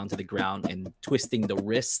pointing down to the ground and twisting the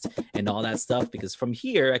wrist and all that stuff. Because from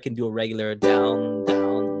here I can do a regular down,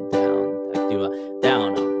 down, down. I can do a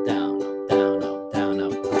down, up, down, up, down, up, down,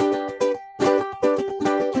 up.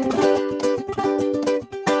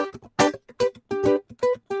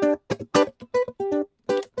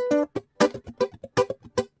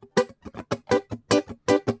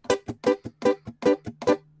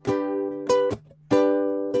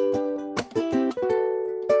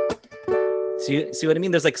 See what I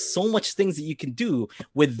mean? There's like so much things that you can do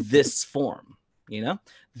with this form, you know?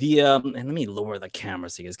 And let me lower the camera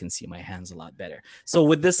so you guys can see my hands a lot better. So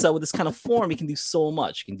with this kind of form, you can do so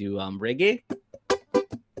much. You can do reggae.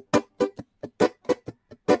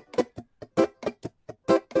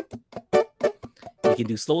 You can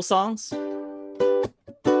do slow songs.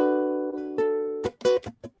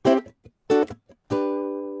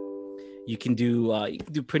 You can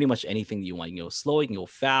do pretty much anything that you want. You can go slow, you can go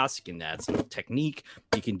fast, you can add some technique,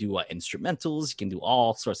 you can do instrumentals, you can do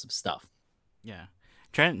all sorts of stuff. Yeah.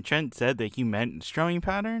 Trent said that he meant strumming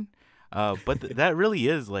pattern, but that really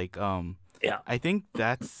is like yeah. I think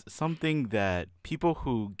that's something that people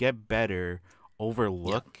who get better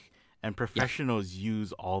overlook and professionals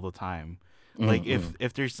use all the time. Like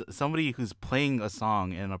if there's somebody who's playing a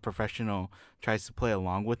song and a professional tries to play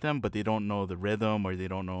along with them, but they don't know the rhythm or they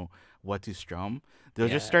don't know what to strum, they'll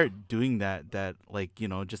just start doing that like, you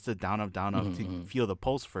know, just a down up to feel the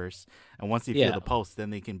pulse first. And once they feel the pulse, then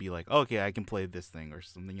they can be like, oh, okay, I can play this thing or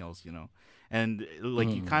something else, you know. And like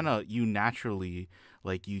you naturally,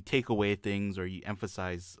 like, you take away things or you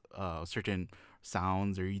emphasize certain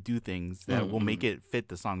sounds or you do things that will make it fit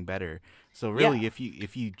the song better. So really, if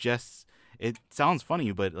you just, it sounds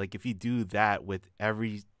funny, but like if you do that with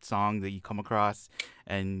every song that you come across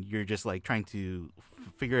and you're just like trying to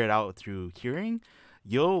figure it out through hearing,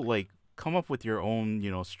 you'll like come up with your own, you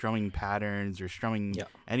know, strumming patterns or strumming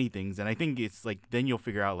anything. And I think it's like, then you'll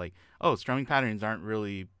figure out like, oh, strumming patterns aren't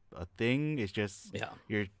really a thing. It's just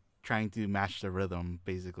you're trying to match the rhythm,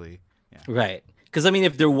 basically. Right. Because I mean,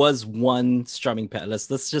 if there was one strumming pattern, let's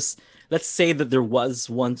say that there was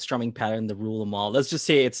one strumming pattern to rule them all. Let's just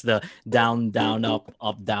say it's the down, down, up,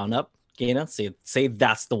 up, down, up. You know, say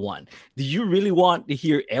that's the one. Do you really want to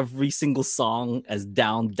hear every single song as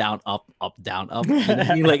down, down, up, up, down, up? You know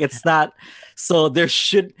what I mean? Like, it's not. So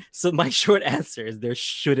So my short answer is there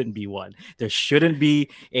shouldn't be one. There shouldn't be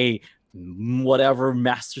a whatever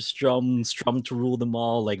Master Strum to rule them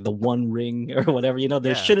all, like the one ring or whatever, you know.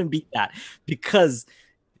 There shouldn't be that, because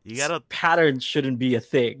pattern shouldn't be a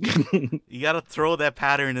thing. You gotta throw that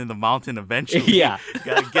pattern in the mountain eventually. You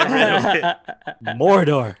gotta get rid of it.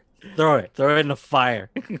 Mordor, throw it in the fire.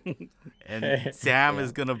 And Sam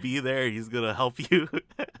is gonna be there. He's gonna help you.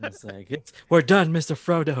 It's like, we're done, Mr.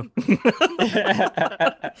 Frodo.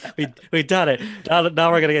 we done it. Now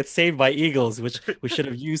we're gonna get saved by eagles, which we should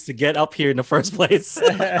have used to get up here in the first place.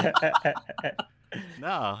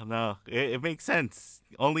 No, it makes sense.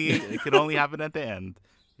 It could only happen at the end.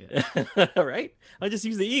 Right? I just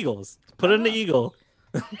use the eagles. Put it in the eagle.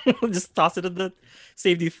 Just toss it in the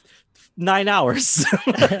save you 9 hours.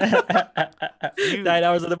 9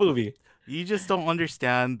 hours of the movie. You just don't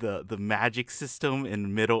understand the magic system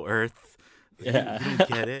in Middle Earth. Yeah. You don't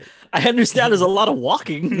get it. I understand there's a lot of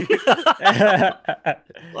walking. A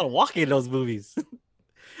lot of walking in those movies.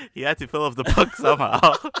 You had to fill up the book somehow.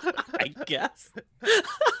 I guess.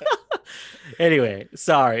 Anyway,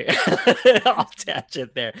 sorry. Off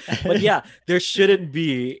tangent there. But yeah, there shouldn't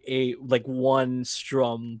be one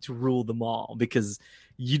strum to rule them all, because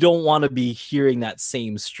you don't want to be hearing that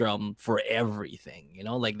same strum for everything, you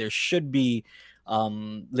know. Like, there should be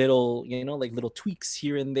little tweaks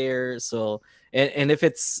here and there. So and if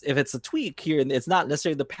it's a tweak here, and it's not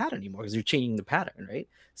necessarily the pattern anymore, because you're changing the pattern, right?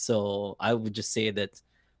 So I would just say that,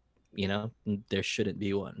 you know, there shouldn't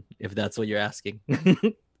be one, if that's what you're asking.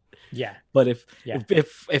 Yeah. But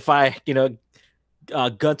if I, you know,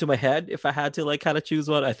 gun to my head, if I had to like kind of choose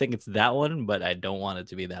one, I think it's that one, but I don't want it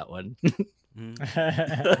to be that one.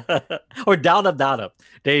 Or down up, down up.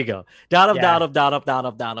 There you go. Down up, down up, down up, down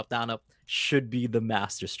up, down up, down up should be the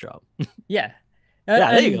Master Strum. Yeah.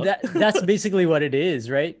 Yeah, there you go. That's basically what it is,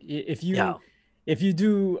 right? If you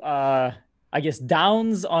do I guess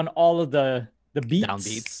downs on all of the beats. Down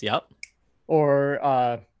beats, yep. Or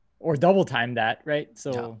double time that, right?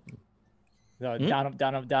 So down up,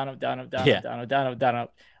 down up, down up, down up, down up, down up, down up, down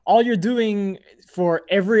up. All you're doing for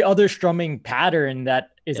every other strumming pattern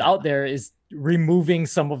that is out there is removing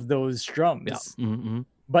some of those strums.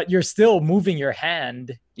 But you're still moving your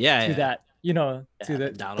hand to that, you know, to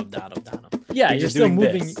the down up, down up, down up. Yeah, you're still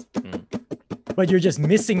moving, but you're just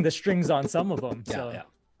missing the strings on some of them.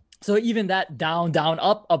 So even that down, down,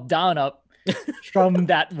 up, down, up strum,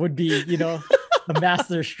 that would be, you know, the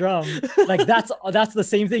Master Strum. Like, that's the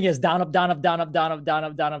same thing as down up, down up, down up, down up, down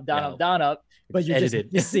up, down up, down up, down up. But you're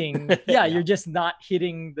just missing. You're just not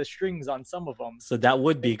hitting the strings on some of them. So that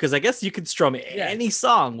would be, because I guess you could strum any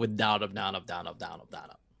song with down up, down up, down up, down up, down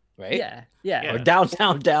up, right? Yeah. Or down,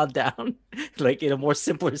 down, down, down, like in a more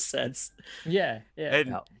simpler sense. Yeah.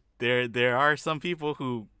 And there are some people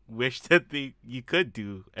who wish that you could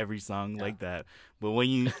do every song like that, but when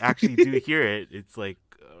you actually do hear it, it's like,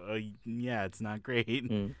 it's not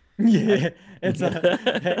great. Yeah, it's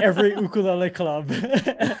every ukulele club.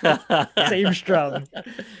 Same strum.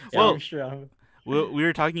 Same strum. We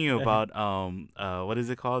were talking about what is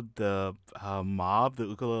it called, the mob, the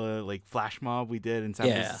ukulele like flash mob we did in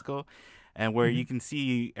San Francisco, and where you can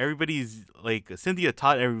see everybody's like, Cynthia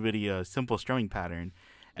taught everybody a simple strumming pattern,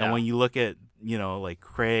 And when you look at, you know, like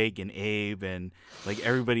Craig and Abe and like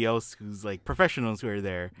everybody else who's like professionals who are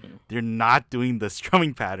there, they're not doing the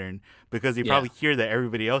strumming pattern because they probably hear that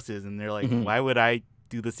everybody else is, and they're like, why would I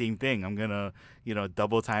do the same thing? I'm gonna, you know,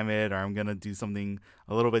 double time it, or I'm gonna do something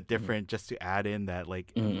a little bit different just to add in that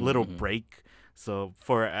like little break. So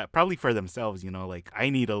for probably for themselves, you know, like I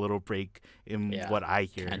need a little break in what I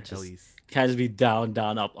hear at least. Can't just be down,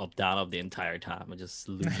 down, up, down, up the entire time. I'm just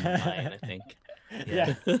losing my mind, I think.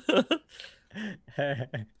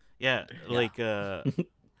 Yeah, like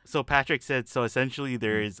so Patrick said, so essentially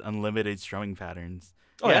there is unlimited strumming patterns.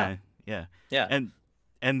 Yeah. And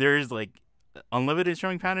there's like unlimited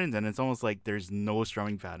strumming patterns, and it's almost like there's no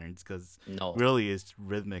strumming patterns because really it's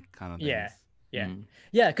rhythmic kind of things.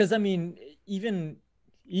 Yeah, because I mean, even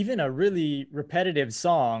a really repetitive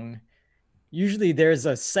song, usually there's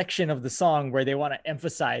a section of the song where they want to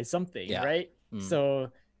emphasize something, right?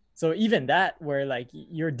 So even that, where like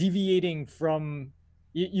you're deviating from,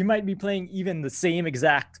 you might be playing even the same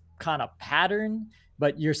exact kind of pattern,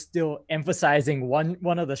 but you're still emphasizing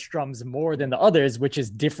one of the strums more than the others, which is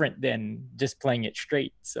different than just playing it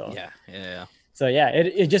straight. So So yeah,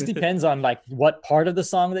 it just depends on like what part of the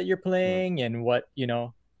song that you're playing and what, you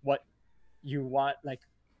know, what you want.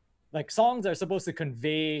 Like songs are supposed to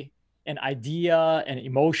convey an idea and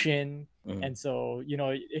emotion. And so, you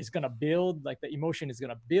know, it's going to build, like the emotion is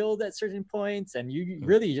going to build at certain points, and you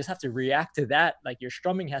really just have to react to that. Like your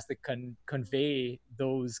strumming has to convey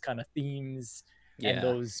those kind of themes and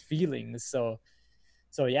those feelings. So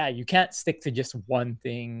yeah, you can't stick to just one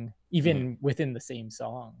thing, even within the same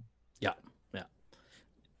song.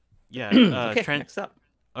 Okay, Trent, next up.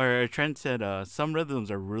 Or Trent said some rhythms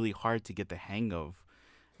are really hard to get the hang of.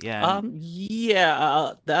 A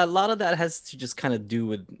lot of that has to just kind of do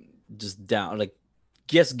with just down, like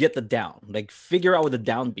just get the down, like figure out what the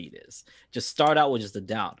downbeat is. Just start out with just the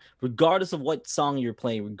down, regardless of what song you're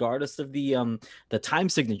playing, regardless of the time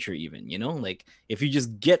signature, even, you know, like if you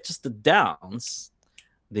just get just the downs,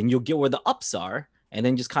 then you'll get where the ups are, and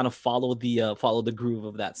then just kind of follow the groove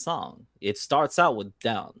of that song. It starts out with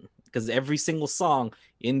down, because every single song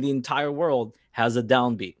in the entire world has a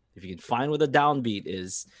downbeat. If you can find where the downbeat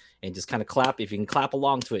is and just kind of clap, if you can clap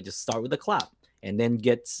along to it, just start with a clap and then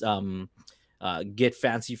get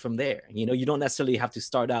fancy from there. You know, you don't necessarily have to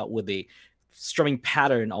start out with a strumming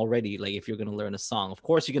pattern already. Like if you're going to learn a song, of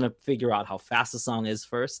course, you're going to figure out how fast the song is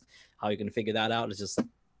first. How you're going to figure that out is just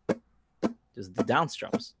the down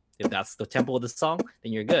strums. If that's the tempo of the song,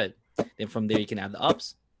 then you're good. Then from there, you can add the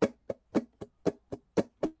ups.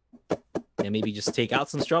 And maybe just take out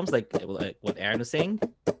some strums like what Aaron was saying.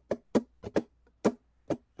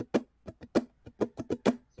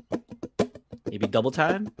 Maybe double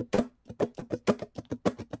time.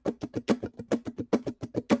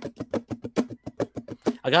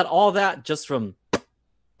 I got all that just from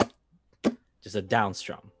just a down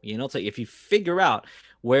strum. You know, so if you figure out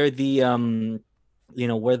where the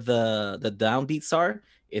where the downbeats are,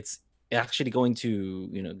 it's actually going to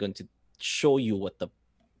show you what the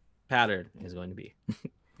pattern is going to be.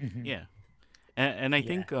 And I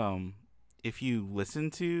think if you listen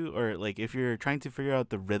to, or like if you're trying to figure out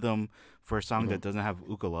the rhythm for a song that doesn't have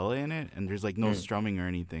ukulele in it and there's like no strumming or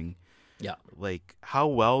anything, like how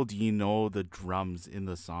well do you know the drums in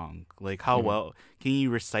the song? Like how well can you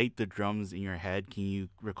recite the drums in your head? Can you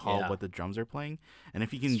recall what the drums are playing? And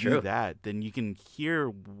if you can do that, then you can hear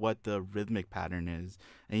what the rhythmic pattern is,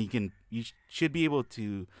 and you should be able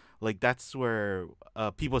to, like, that's where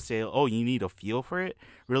people say, oh, you need a feel for it.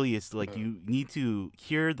 Really, it's like you need to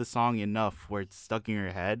hear the song enough where it's stuck in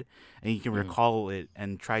your head and you can recall it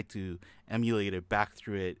and try to emulate it back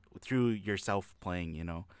through yourself playing, you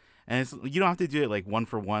know. And you don't have to do it like one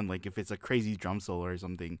for one, like if it's a crazy drum solo or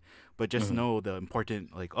something, but just know the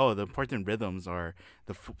important, like, oh, the important rhythms are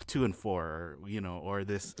the 2 and 4, or, you know, or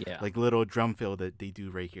this like little drum fill that they do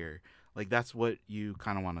right here. Like that's what you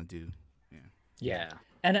kind of want to do. Yeah.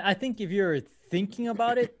 And I think if you're thinking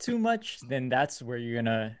about it too much, then that's where you're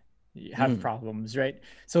gonna have problems, right?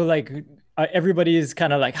 So like everybody is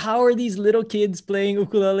kind of like, how are these little kids playing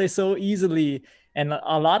ukulele so easily? And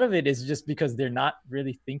a lot of it is just because they're not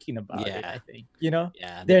really thinking about it, I think, you know?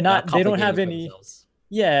 They don't have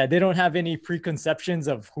any preconceptions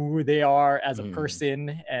of who they are as a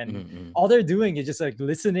person. And all they're doing is just like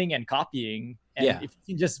listening and copying. And if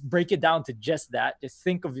you can just break it down to just that, just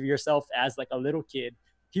think of yourself as like a little kid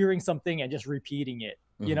hearing something and just repeating it,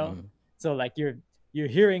 you know? So like you're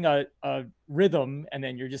hearing a rhythm, and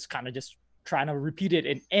then you're just kind of just trying to repeat it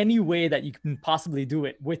in any way that you can possibly do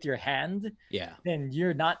it with your hand. Then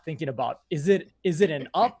you're not thinking about, is it an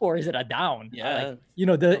up or is it a down? Like, you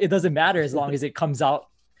know, it doesn't matter as long as it comes out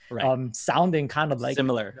sounding kind of like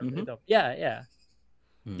similar. rhythm. Yeah, yeah.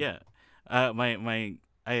 Yeah.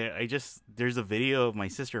 I just, there's a video of my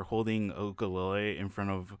sister holding a ukulele in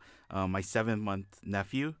front of my 7-month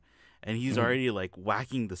nephew, and he's already like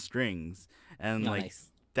whacking the strings, and like Nice.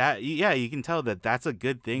 that. Yeah, you can tell that that's a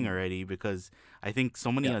good thing already, because I think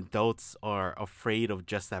so many adults are afraid of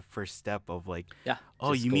just that first step of like,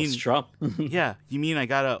 oh, just you go mean strum. yeah, you mean I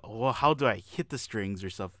gotta, well, how do I hit the strings or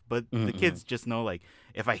stuff? But the kids just know, like,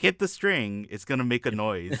 if I hit the string, it's gonna make a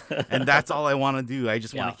noise, and that's all I want to do. I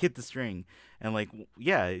just want to hit the string. And like,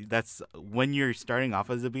 yeah, that's when you're starting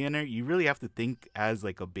off as a beginner, you really have to think as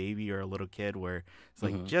like a baby or a little kid, where it's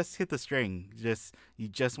like, just hit the string. You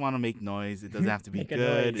just want to make noise. It doesn't have to be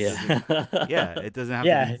good. It doesn't have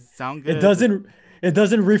to sound good. It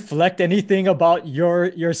doesn't reflect anything about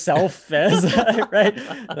yourself as right.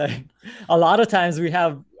 Like a lot of times we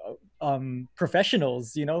have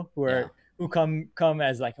professionals, you know, who come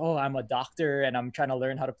as like, oh, I'm a doctor and I'm trying to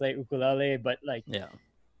learn how to play ukulele, but like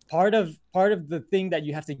part of the thing that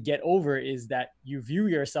you have to get over is that you view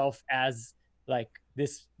yourself as like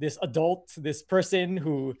this adult, this person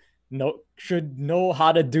who should know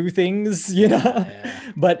how to do things, you know.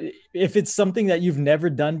 But if it's something that you've never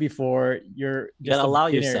done before, you gotta allow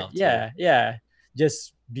yourself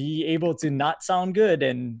just be able to not sound good,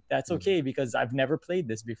 and that's okay, because I've never played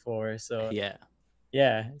this before. So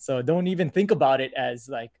so don't even think about it as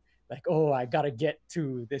like oh, I gotta get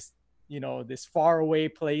to this, you know, this far away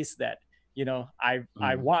place that, you know, I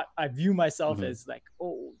view myself as like,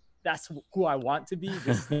 oh, that's who I want to be.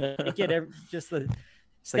 Just take it just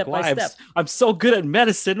step by step. I'm so good at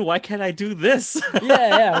medicine. Why can't I do this?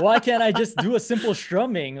 Why can't I just do a simple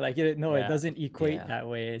strumming? Like, it doesn't equate that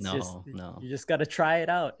way. It's you just got to try it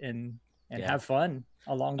out and have fun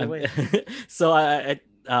along the way. So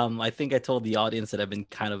I think I told the audience that I've been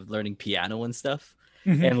kind of learning piano and stuff.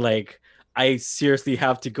 And like, I seriously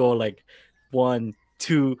have to go like 1,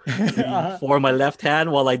 2, 3, 4 my left hand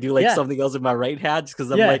while I do like something else in my right hand, just because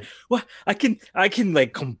I'm like, what, I can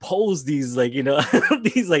like compose these, like, you know,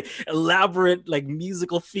 these like elaborate like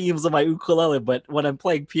musical themes on my ukulele, but when I'm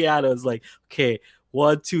playing piano, it's like, okay,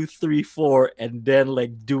 1, 2, 3, 4, and then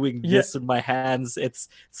like doing this with my hands, it's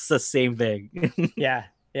the same thing.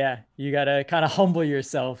 You gotta kind of humble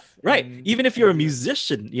yourself, right? Even if you're a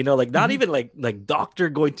musician, you know, like not even like doctor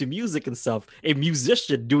going to music and stuff, a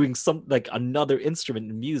musician doing some like another instrument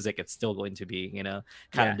in music, it's still going to be, you know,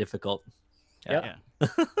 kind of difficult. And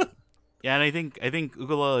I think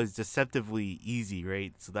ukulele is deceptively easy,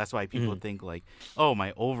 right? So that's why people think like, oh,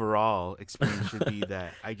 my overall experience should be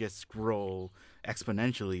that I just grow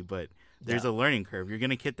exponentially, but there's a learning curve. You're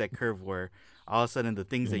gonna hit that curve where all of a sudden the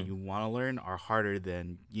things that you want to learn are harder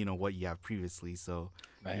than, you know, what you have previously. So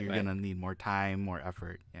you're gonna need more time, more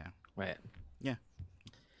effort.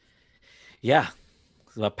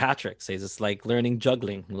 So Patrick says it's like learning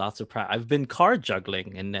juggling. Lots of I've been card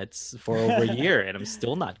juggling, and that's for over a year, and I'm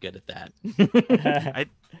still not good at that.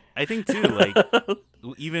 I think too, like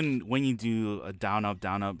even when you do a down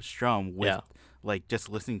up strum with like just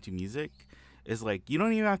listening to music, is like you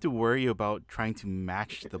don't even have to worry about trying to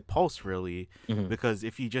match the pulse really, because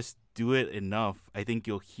if you just do it enough, I think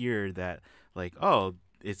you'll hear that like, oh,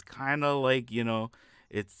 it's kind of like, you know,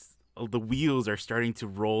 it's the wheels are starting to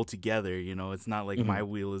roll together, you know. It's not like my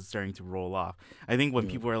wheel is starting to roll off. I think when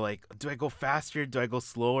people are like, do I go faster, do I go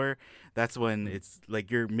slower, that's when it's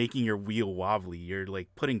like you're making your wheel wobbly, you're like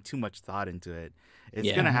putting too much thought into it.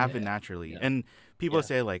 It's gonna happen naturally. And people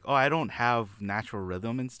say like, oh, I don't have natural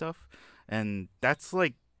rhythm and stuff. And that's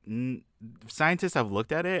like, scientists have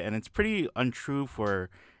looked at it, and it's pretty untrue for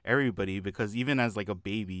everybody, because even as like a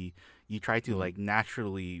baby, you try to like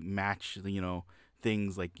naturally match, you know,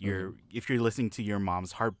 things like if you're listening to your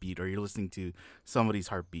mom's heartbeat or you're listening to somebody's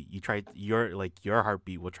heartbeat, you try your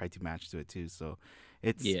heartbeat will try to match to it too. So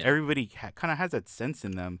it's everybody kind of has that sense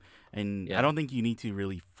in them, and I don't think you need to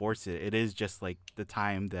really force it. It is just like the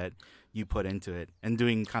time that you put into it and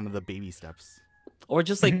doing kind of the baby steps. Or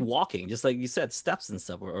just like walking, just like you said, steps and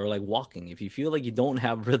stuff, or like walking. If you feel like you don't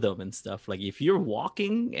have rhythm and stuff, like if you're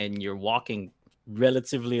walking and you're walking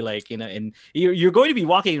relatively like, you know, and you're going to be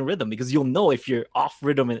walking in rhythm, because you'll know if you're off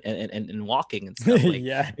rhythm and walking and stuff, like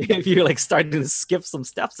if you're like starting to skip some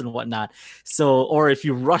steps and whatnot. So, or if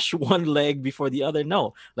you rush one leg before the other,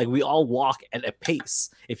 no, like we all walk at a pace.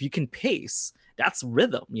 If you can pace, that's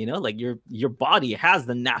rhythm, you know, like your body has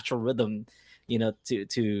the natural rhythm, you know, to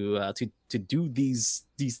do these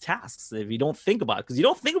tasks. If you don't think about it, because you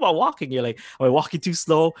don't think about walking, you're like, am I walking too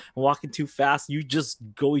slow? I'm walking too fast. You just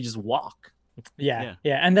walk.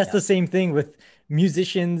 And that's the same thing with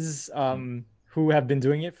musicians who have been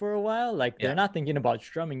doing it for a while, like Yeah. they're not thinking about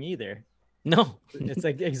strumming either. No, It's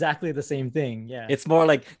like exactly the same thing. Yeah. it's more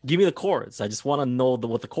like give me the chords. I just want to know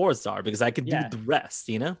what the chords are because I can do Yeah. the rest,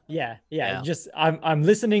 you know? Yeah. Yeah. Just I'm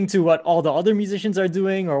listening to what all the other musicians are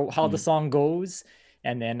doing or how the Mm. song goes,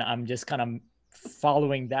 and then I'm just kind of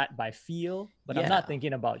following that by feel, but I'm Yeah. not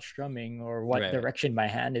thinking about strumming or what Right. direction my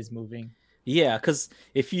hand is moving. Yeah, because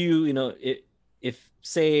if you know if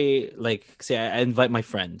say I invite my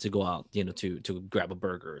friend to go out, you know, to grab a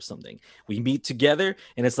burger or something, we meet together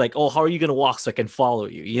and it's like, oh, how are you gonna walk so I can follow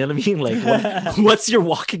you? You know what I mean? Like, what's your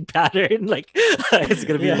walking pattern? Like, it's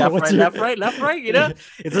gonna be Yeah, left, what's right, your- left, right, left, right. You know,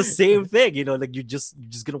 it's the same thing. You know, like you're just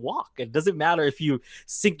gonna walk. It doesn't matter if you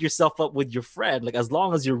sync yourself up with your friend. Like as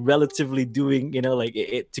long as you're relatively doing, you know, like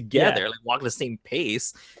it together, Yeah. like walking the same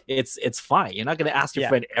pace, it's fine. You're not gonna ask your Yeah.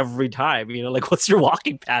 friend every time. You know, like what's your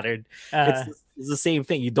walking pattern? It's the same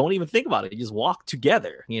thing. You don't even think about it. You just walk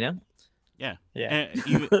together, you know? Yeah. Yeah. And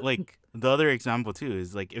even like the other example too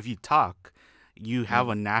is like if you talk, you have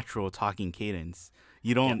a natural talking cadence.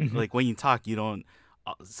 You don't like when you talk, you don't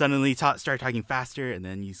suddenly start talking faster and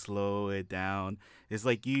then you slow it down. It's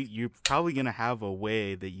like you're probably gonna have a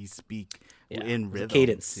way that you speak in rhythm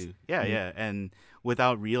cadence too. Yeah, and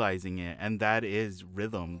without realizing it, and that is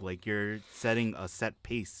rhythm. Like you're setting a set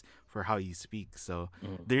pace for how you speak. So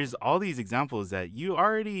there's all these examples that you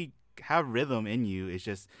already have rhythm in you. It's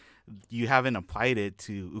just you haven't applied it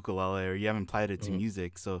to ukulele or you haven't applied it to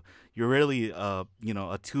music. So you're really a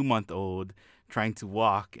 2-month-old trying to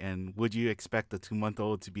walk, and would you expect a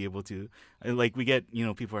 2-month-old to be able to, like, we get,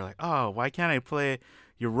 people are like, oh, why can't I play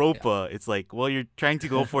Europa? It's like, well, you're trying to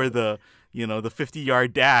go for the the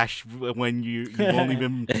 50-yard dash when you've only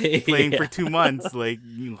been playing for 2 months. Like,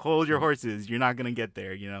 you hold your horses, you're not gonna get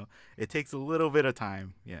there. It takes a little bit of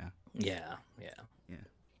time. Yeah.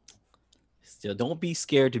 Still, don't be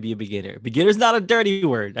scared to be a beginner. Beginner's not a dirty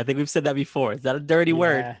word. I think we've said that before. It's not a dirty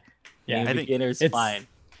word. Yeah, I think beginner's fine.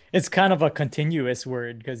 It's kind of a continuous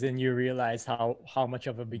word because then you realize how much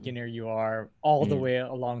of a beginner you are all the way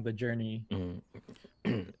along the journey.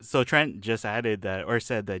 So Trent just added that, or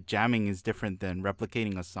said that jamming is different than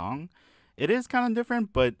replicating a song. It is kind of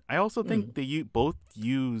different, but I also think that you both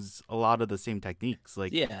use a lot of the same techniques.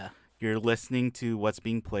 Like, you're listening to what's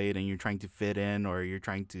being played and you're trying to fit in, or you're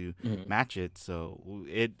trying to match it. So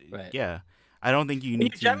I don't think you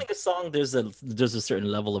need to. Jamming a song, there's a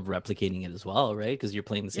certain level of replicating it as well, right? Because you're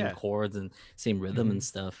playing the same chords and same rhythm and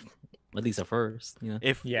stuff. At least at first,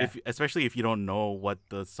 If especially if you don't know what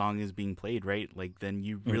the song is being played, right? Like, then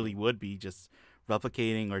you really would be just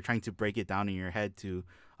replicating or trying to break it down in your head to,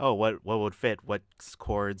 oh, what would fit, what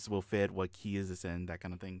chords will fit, what key is this in, that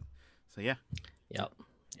kind of thing. So yeah.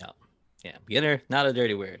 Beginner, not a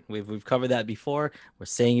dirty word. We've covered that before. We're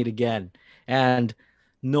saying it again, and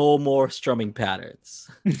no more strumming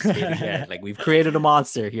patterns. Say it again. Like, we've created a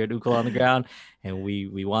monster here at Ukulele on the Ground, and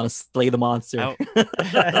we want to slay the monster.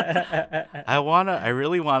 I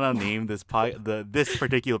really wanna name this this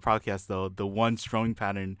particular podcast though the one strumming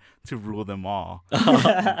pattern to rule them all.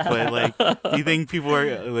 But like, do you think people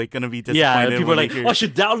are like gonna be disappointed? Yeah, people are like, oh, I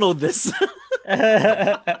should download this.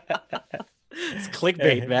 It's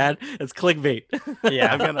clickbait, man. It's clickbait.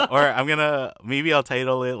 Yeah. I'm gonna maybe I'll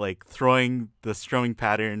title it like throwing the strumming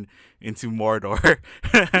pattern into Mordor.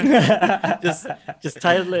 just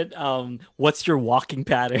title it what's your walking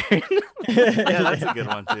pattern? Yeah, that's a good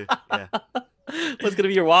one too. Yeah. What's gonna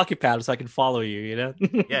be your walking pattern so I can follow you,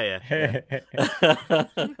 Yeah.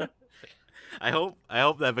 I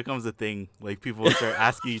hope that becomes a thing. Like, people will start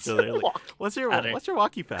asking each other, like, what's your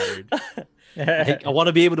walkie pattern? I want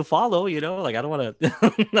to be able to follow, like, I don't want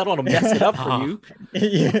to mess it up for you.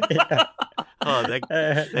 Oh,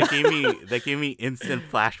 that gave me instant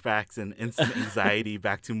flashbacks and instant anxiety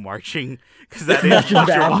back to marching, because that is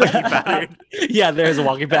your walkie pattern. Yeah, there's a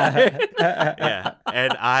walkie pattern. Yeah,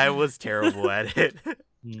 and I was terrible at it.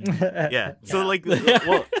 Yeah. So like,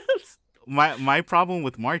 well, my problem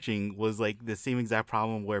with marching was like the same exact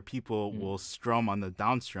problem where people will strum on the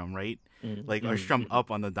downstrum, right? Like, or strum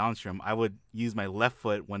up on the downstrum. I would use my left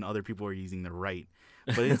foot when other people were using the right.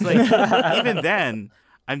 But it's like, even then,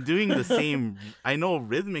 I'm doing the same. I know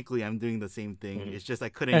rhythmically I'm doing the same thing. It's just I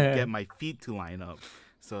couldn't get my feet to line up.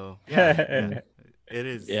 So yeah. It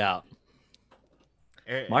is. Yeah.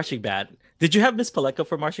 Marching band. Did you have Miss Paleka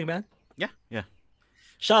for marching band? Yeah.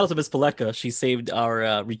 Shout out to Miss Paleka. She saved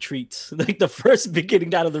our retreat, like the first beginning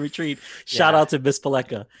night of the retreat. Shout out to Miss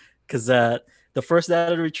Paleka, because the first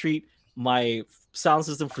night of the retreat, my sound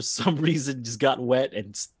system for some reason just got wet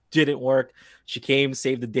and didn't work. She came,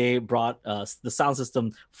 saved the day, brought the sound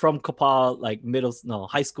system from Kapaa, like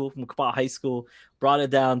high school, from Kapaa High School, brought it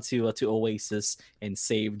down to Oasis and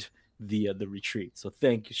saved the retreat. So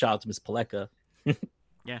thank you, shout out to Miss Paleka.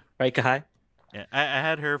 Yeah, right, Kahai. Yeah, I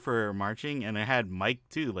had her for marching, and I had Mike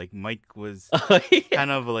too. Like Mike was kind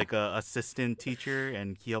of like a assistant teacher,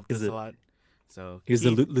 and he helped us a lot. So he was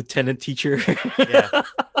the lieutenant teacher. Yeah,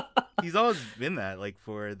 he's always been that, like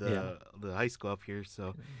for the high school up here.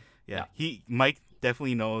 So yeah, Mike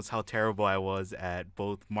definitely knows how terrible I was at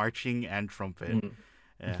both marching and trumpet.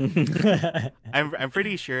 Yeah. I'm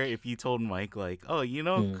pretty sure if you told Mike, like, oh,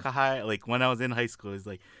 Kahai, like when I was in high school, is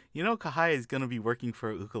like, Kahai is gonna be working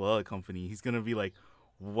for a ukulele company. He's gonna be like,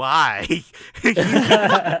 why? You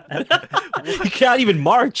can't even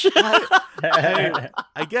march.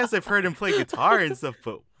 I guess I've heard him play guitar and stuff,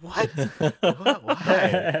 but what?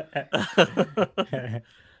 Why?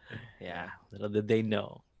 Yeah, little did they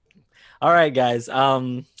know. All right, guys.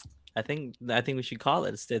 I think we should call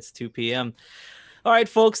it. It's 2 p.m. All right,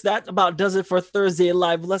 folks, that about does it for Thursday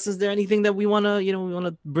Live Lessons. Is there anything that we want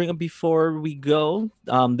to bring up before we go?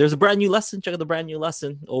 There's a brand new lesson. Check out the brand new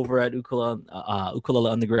lesson over at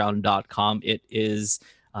ukuleleunderground.com. It is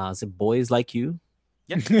it Boys Like You?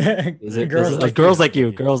 Yeah. Is it Girls Like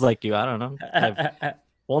You? Girls Like You. I don't know. I've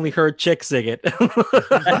only heard chicks sing it.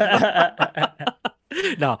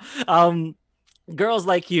 No. Girls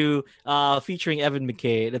Like You, featuring Evan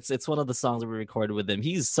McKay. It's one of the songs that we recorded with him.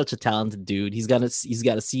 He's such a talented dude. He's got a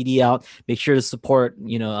CD out. Make sure to support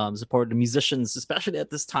the musicians, especially at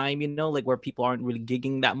this time, like where people aren't really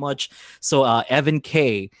gigging that much. So Evan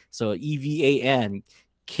K, so EVAN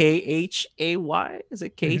KHAY, is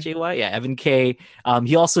it KHAY? Yeah, Evan K.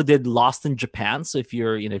 He also did Lost in Japan. So if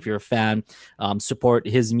you're a fan, support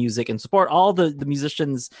his music and support all the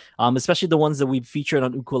musicians, especially the ones that we've featured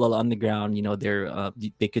on Ukulele Underground.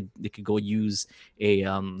 They could go use a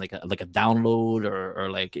like a download or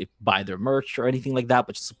like buy their merch or anything like that,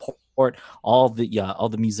 but just support all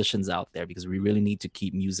the musicians out there, because we really need to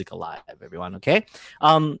keep music alive, everyone. Okay.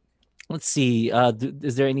 Let's see.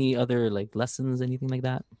 Is there any other like lessons, anything like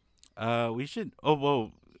that? We should. Oh,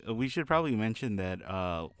 well, we should probably mention that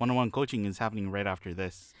one-on-one coaching is happening right after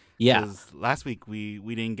this. Yeah. Because last week we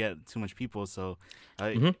didn't get too much people, so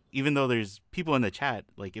even though there's people in the chat,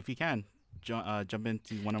 like if you can jump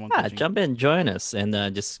into one-on-one coaching. Jump in, join us, and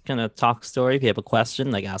just kind of talk story. If you have a question,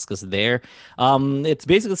 like ask us there. It's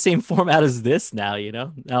basically the same format as this now,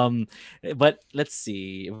 but let's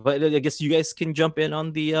see. But I guess you guys can jump in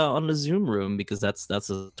on the Zoom room, because that's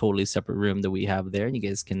a totally separate room that we have there, and you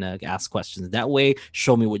guys can ask questions that way.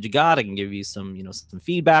 Show me what you got. I can give you some some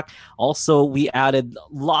feedback. Also, we added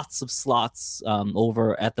lots of slots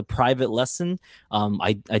over at the private lesson.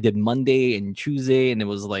 I did Monday and Tuesday, and it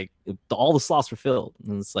was like all the slots were filled,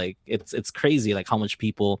 and it's like it's crazy like how much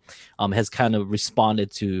people has kind of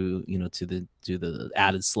responded to to the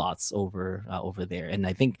added slots over there. And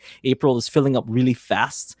I think April is filling up really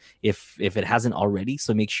fast if it hasn't already,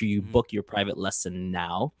 so make sure you book your private lesson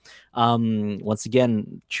now. Once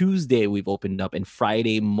again, Tuesday we've opened up, and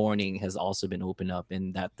Friday morning has also been opened up,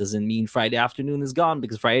 and that doesn't mean Friday afternoon is gone,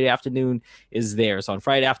 because Friday afternoon is there. So on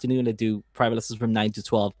Friday afternoon I do private lessons from 9 to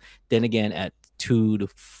 12, then again at 2 to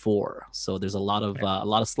 4. So there's a lot of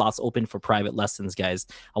slots open for private lessons, guys.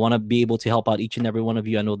 I want to be able to help out each and every one of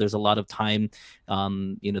you. I know there's a lot of time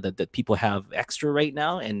that people have extra right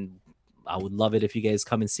now, and I would love it if you guys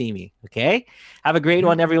come and see me. Okay, have a great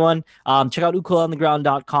one, everyone. Check out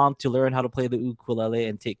ukuleleunderground.com to learn how to play the ukulele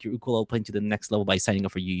and take your ukulele playing to the next level by signing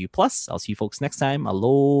up for UU Plus. I'll see you folks next time.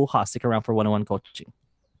 Aloha. Stick around for one-on-one coaching.